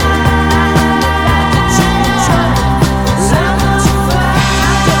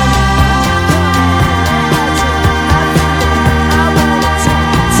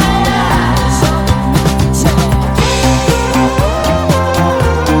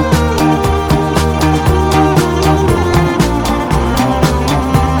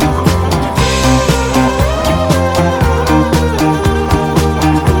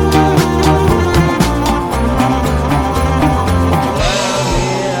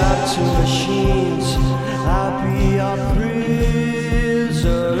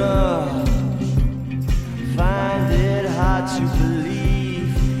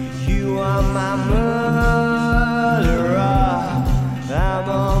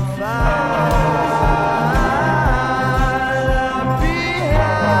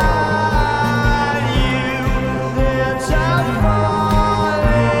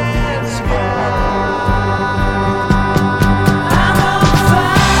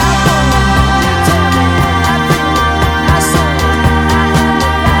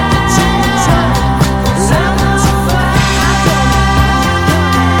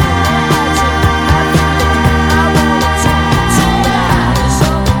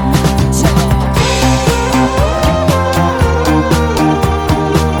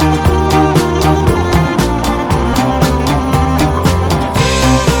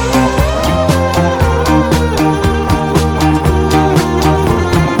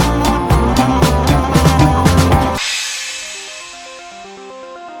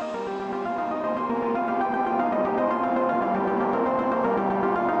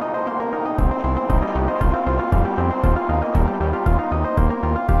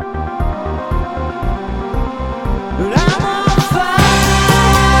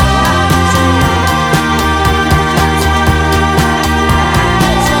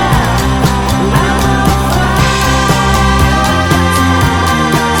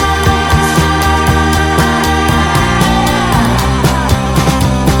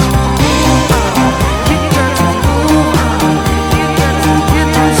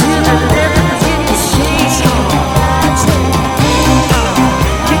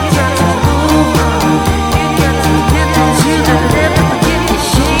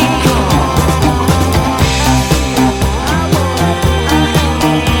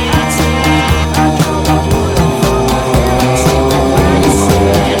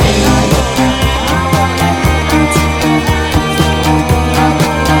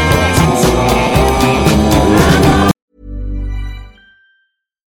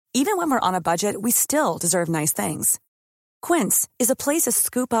 we're on a budget, we still deserve nice things. Quince is a place to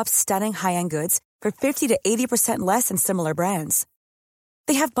scoop up stunning high-end goods for 50 to 80% less than similar brands.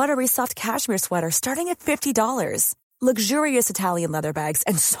 They have buttery soft cashmere sweaters starting at $50, luxurious Italian leather bags,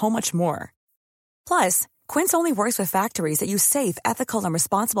 and so much more. Plus, Quince only works with factories that use safe, ethical, and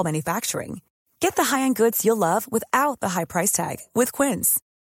responsible manufacturing. Get the high-end goods you'll love without the high price tag with Quince.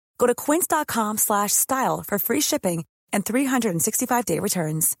 Go to quince.com/style for free shipping and 365-day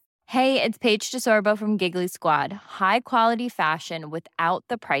returns. Hey, it's Paige DeSorbo from Giggly Squad. High quality fashion without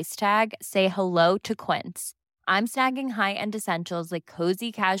the price tag. Say hello to Quince. I'm snagging high-end essentials like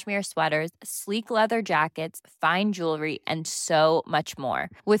cozy cashmere sweaters, sleek leather jackets, fine jewelry, and so much more.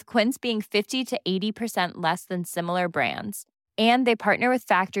 With Quince being 50 to 80% less than similar brands. And they partner with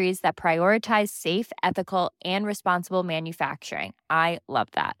factories that prioritize safe, ethical, and responsible manufacturing. I love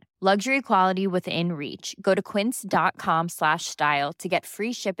that. Luxury quality within reach. Go to quince.com/style to get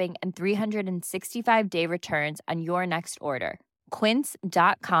free shipping and 365-day returns on your next order.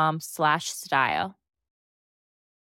 Quince.com/style.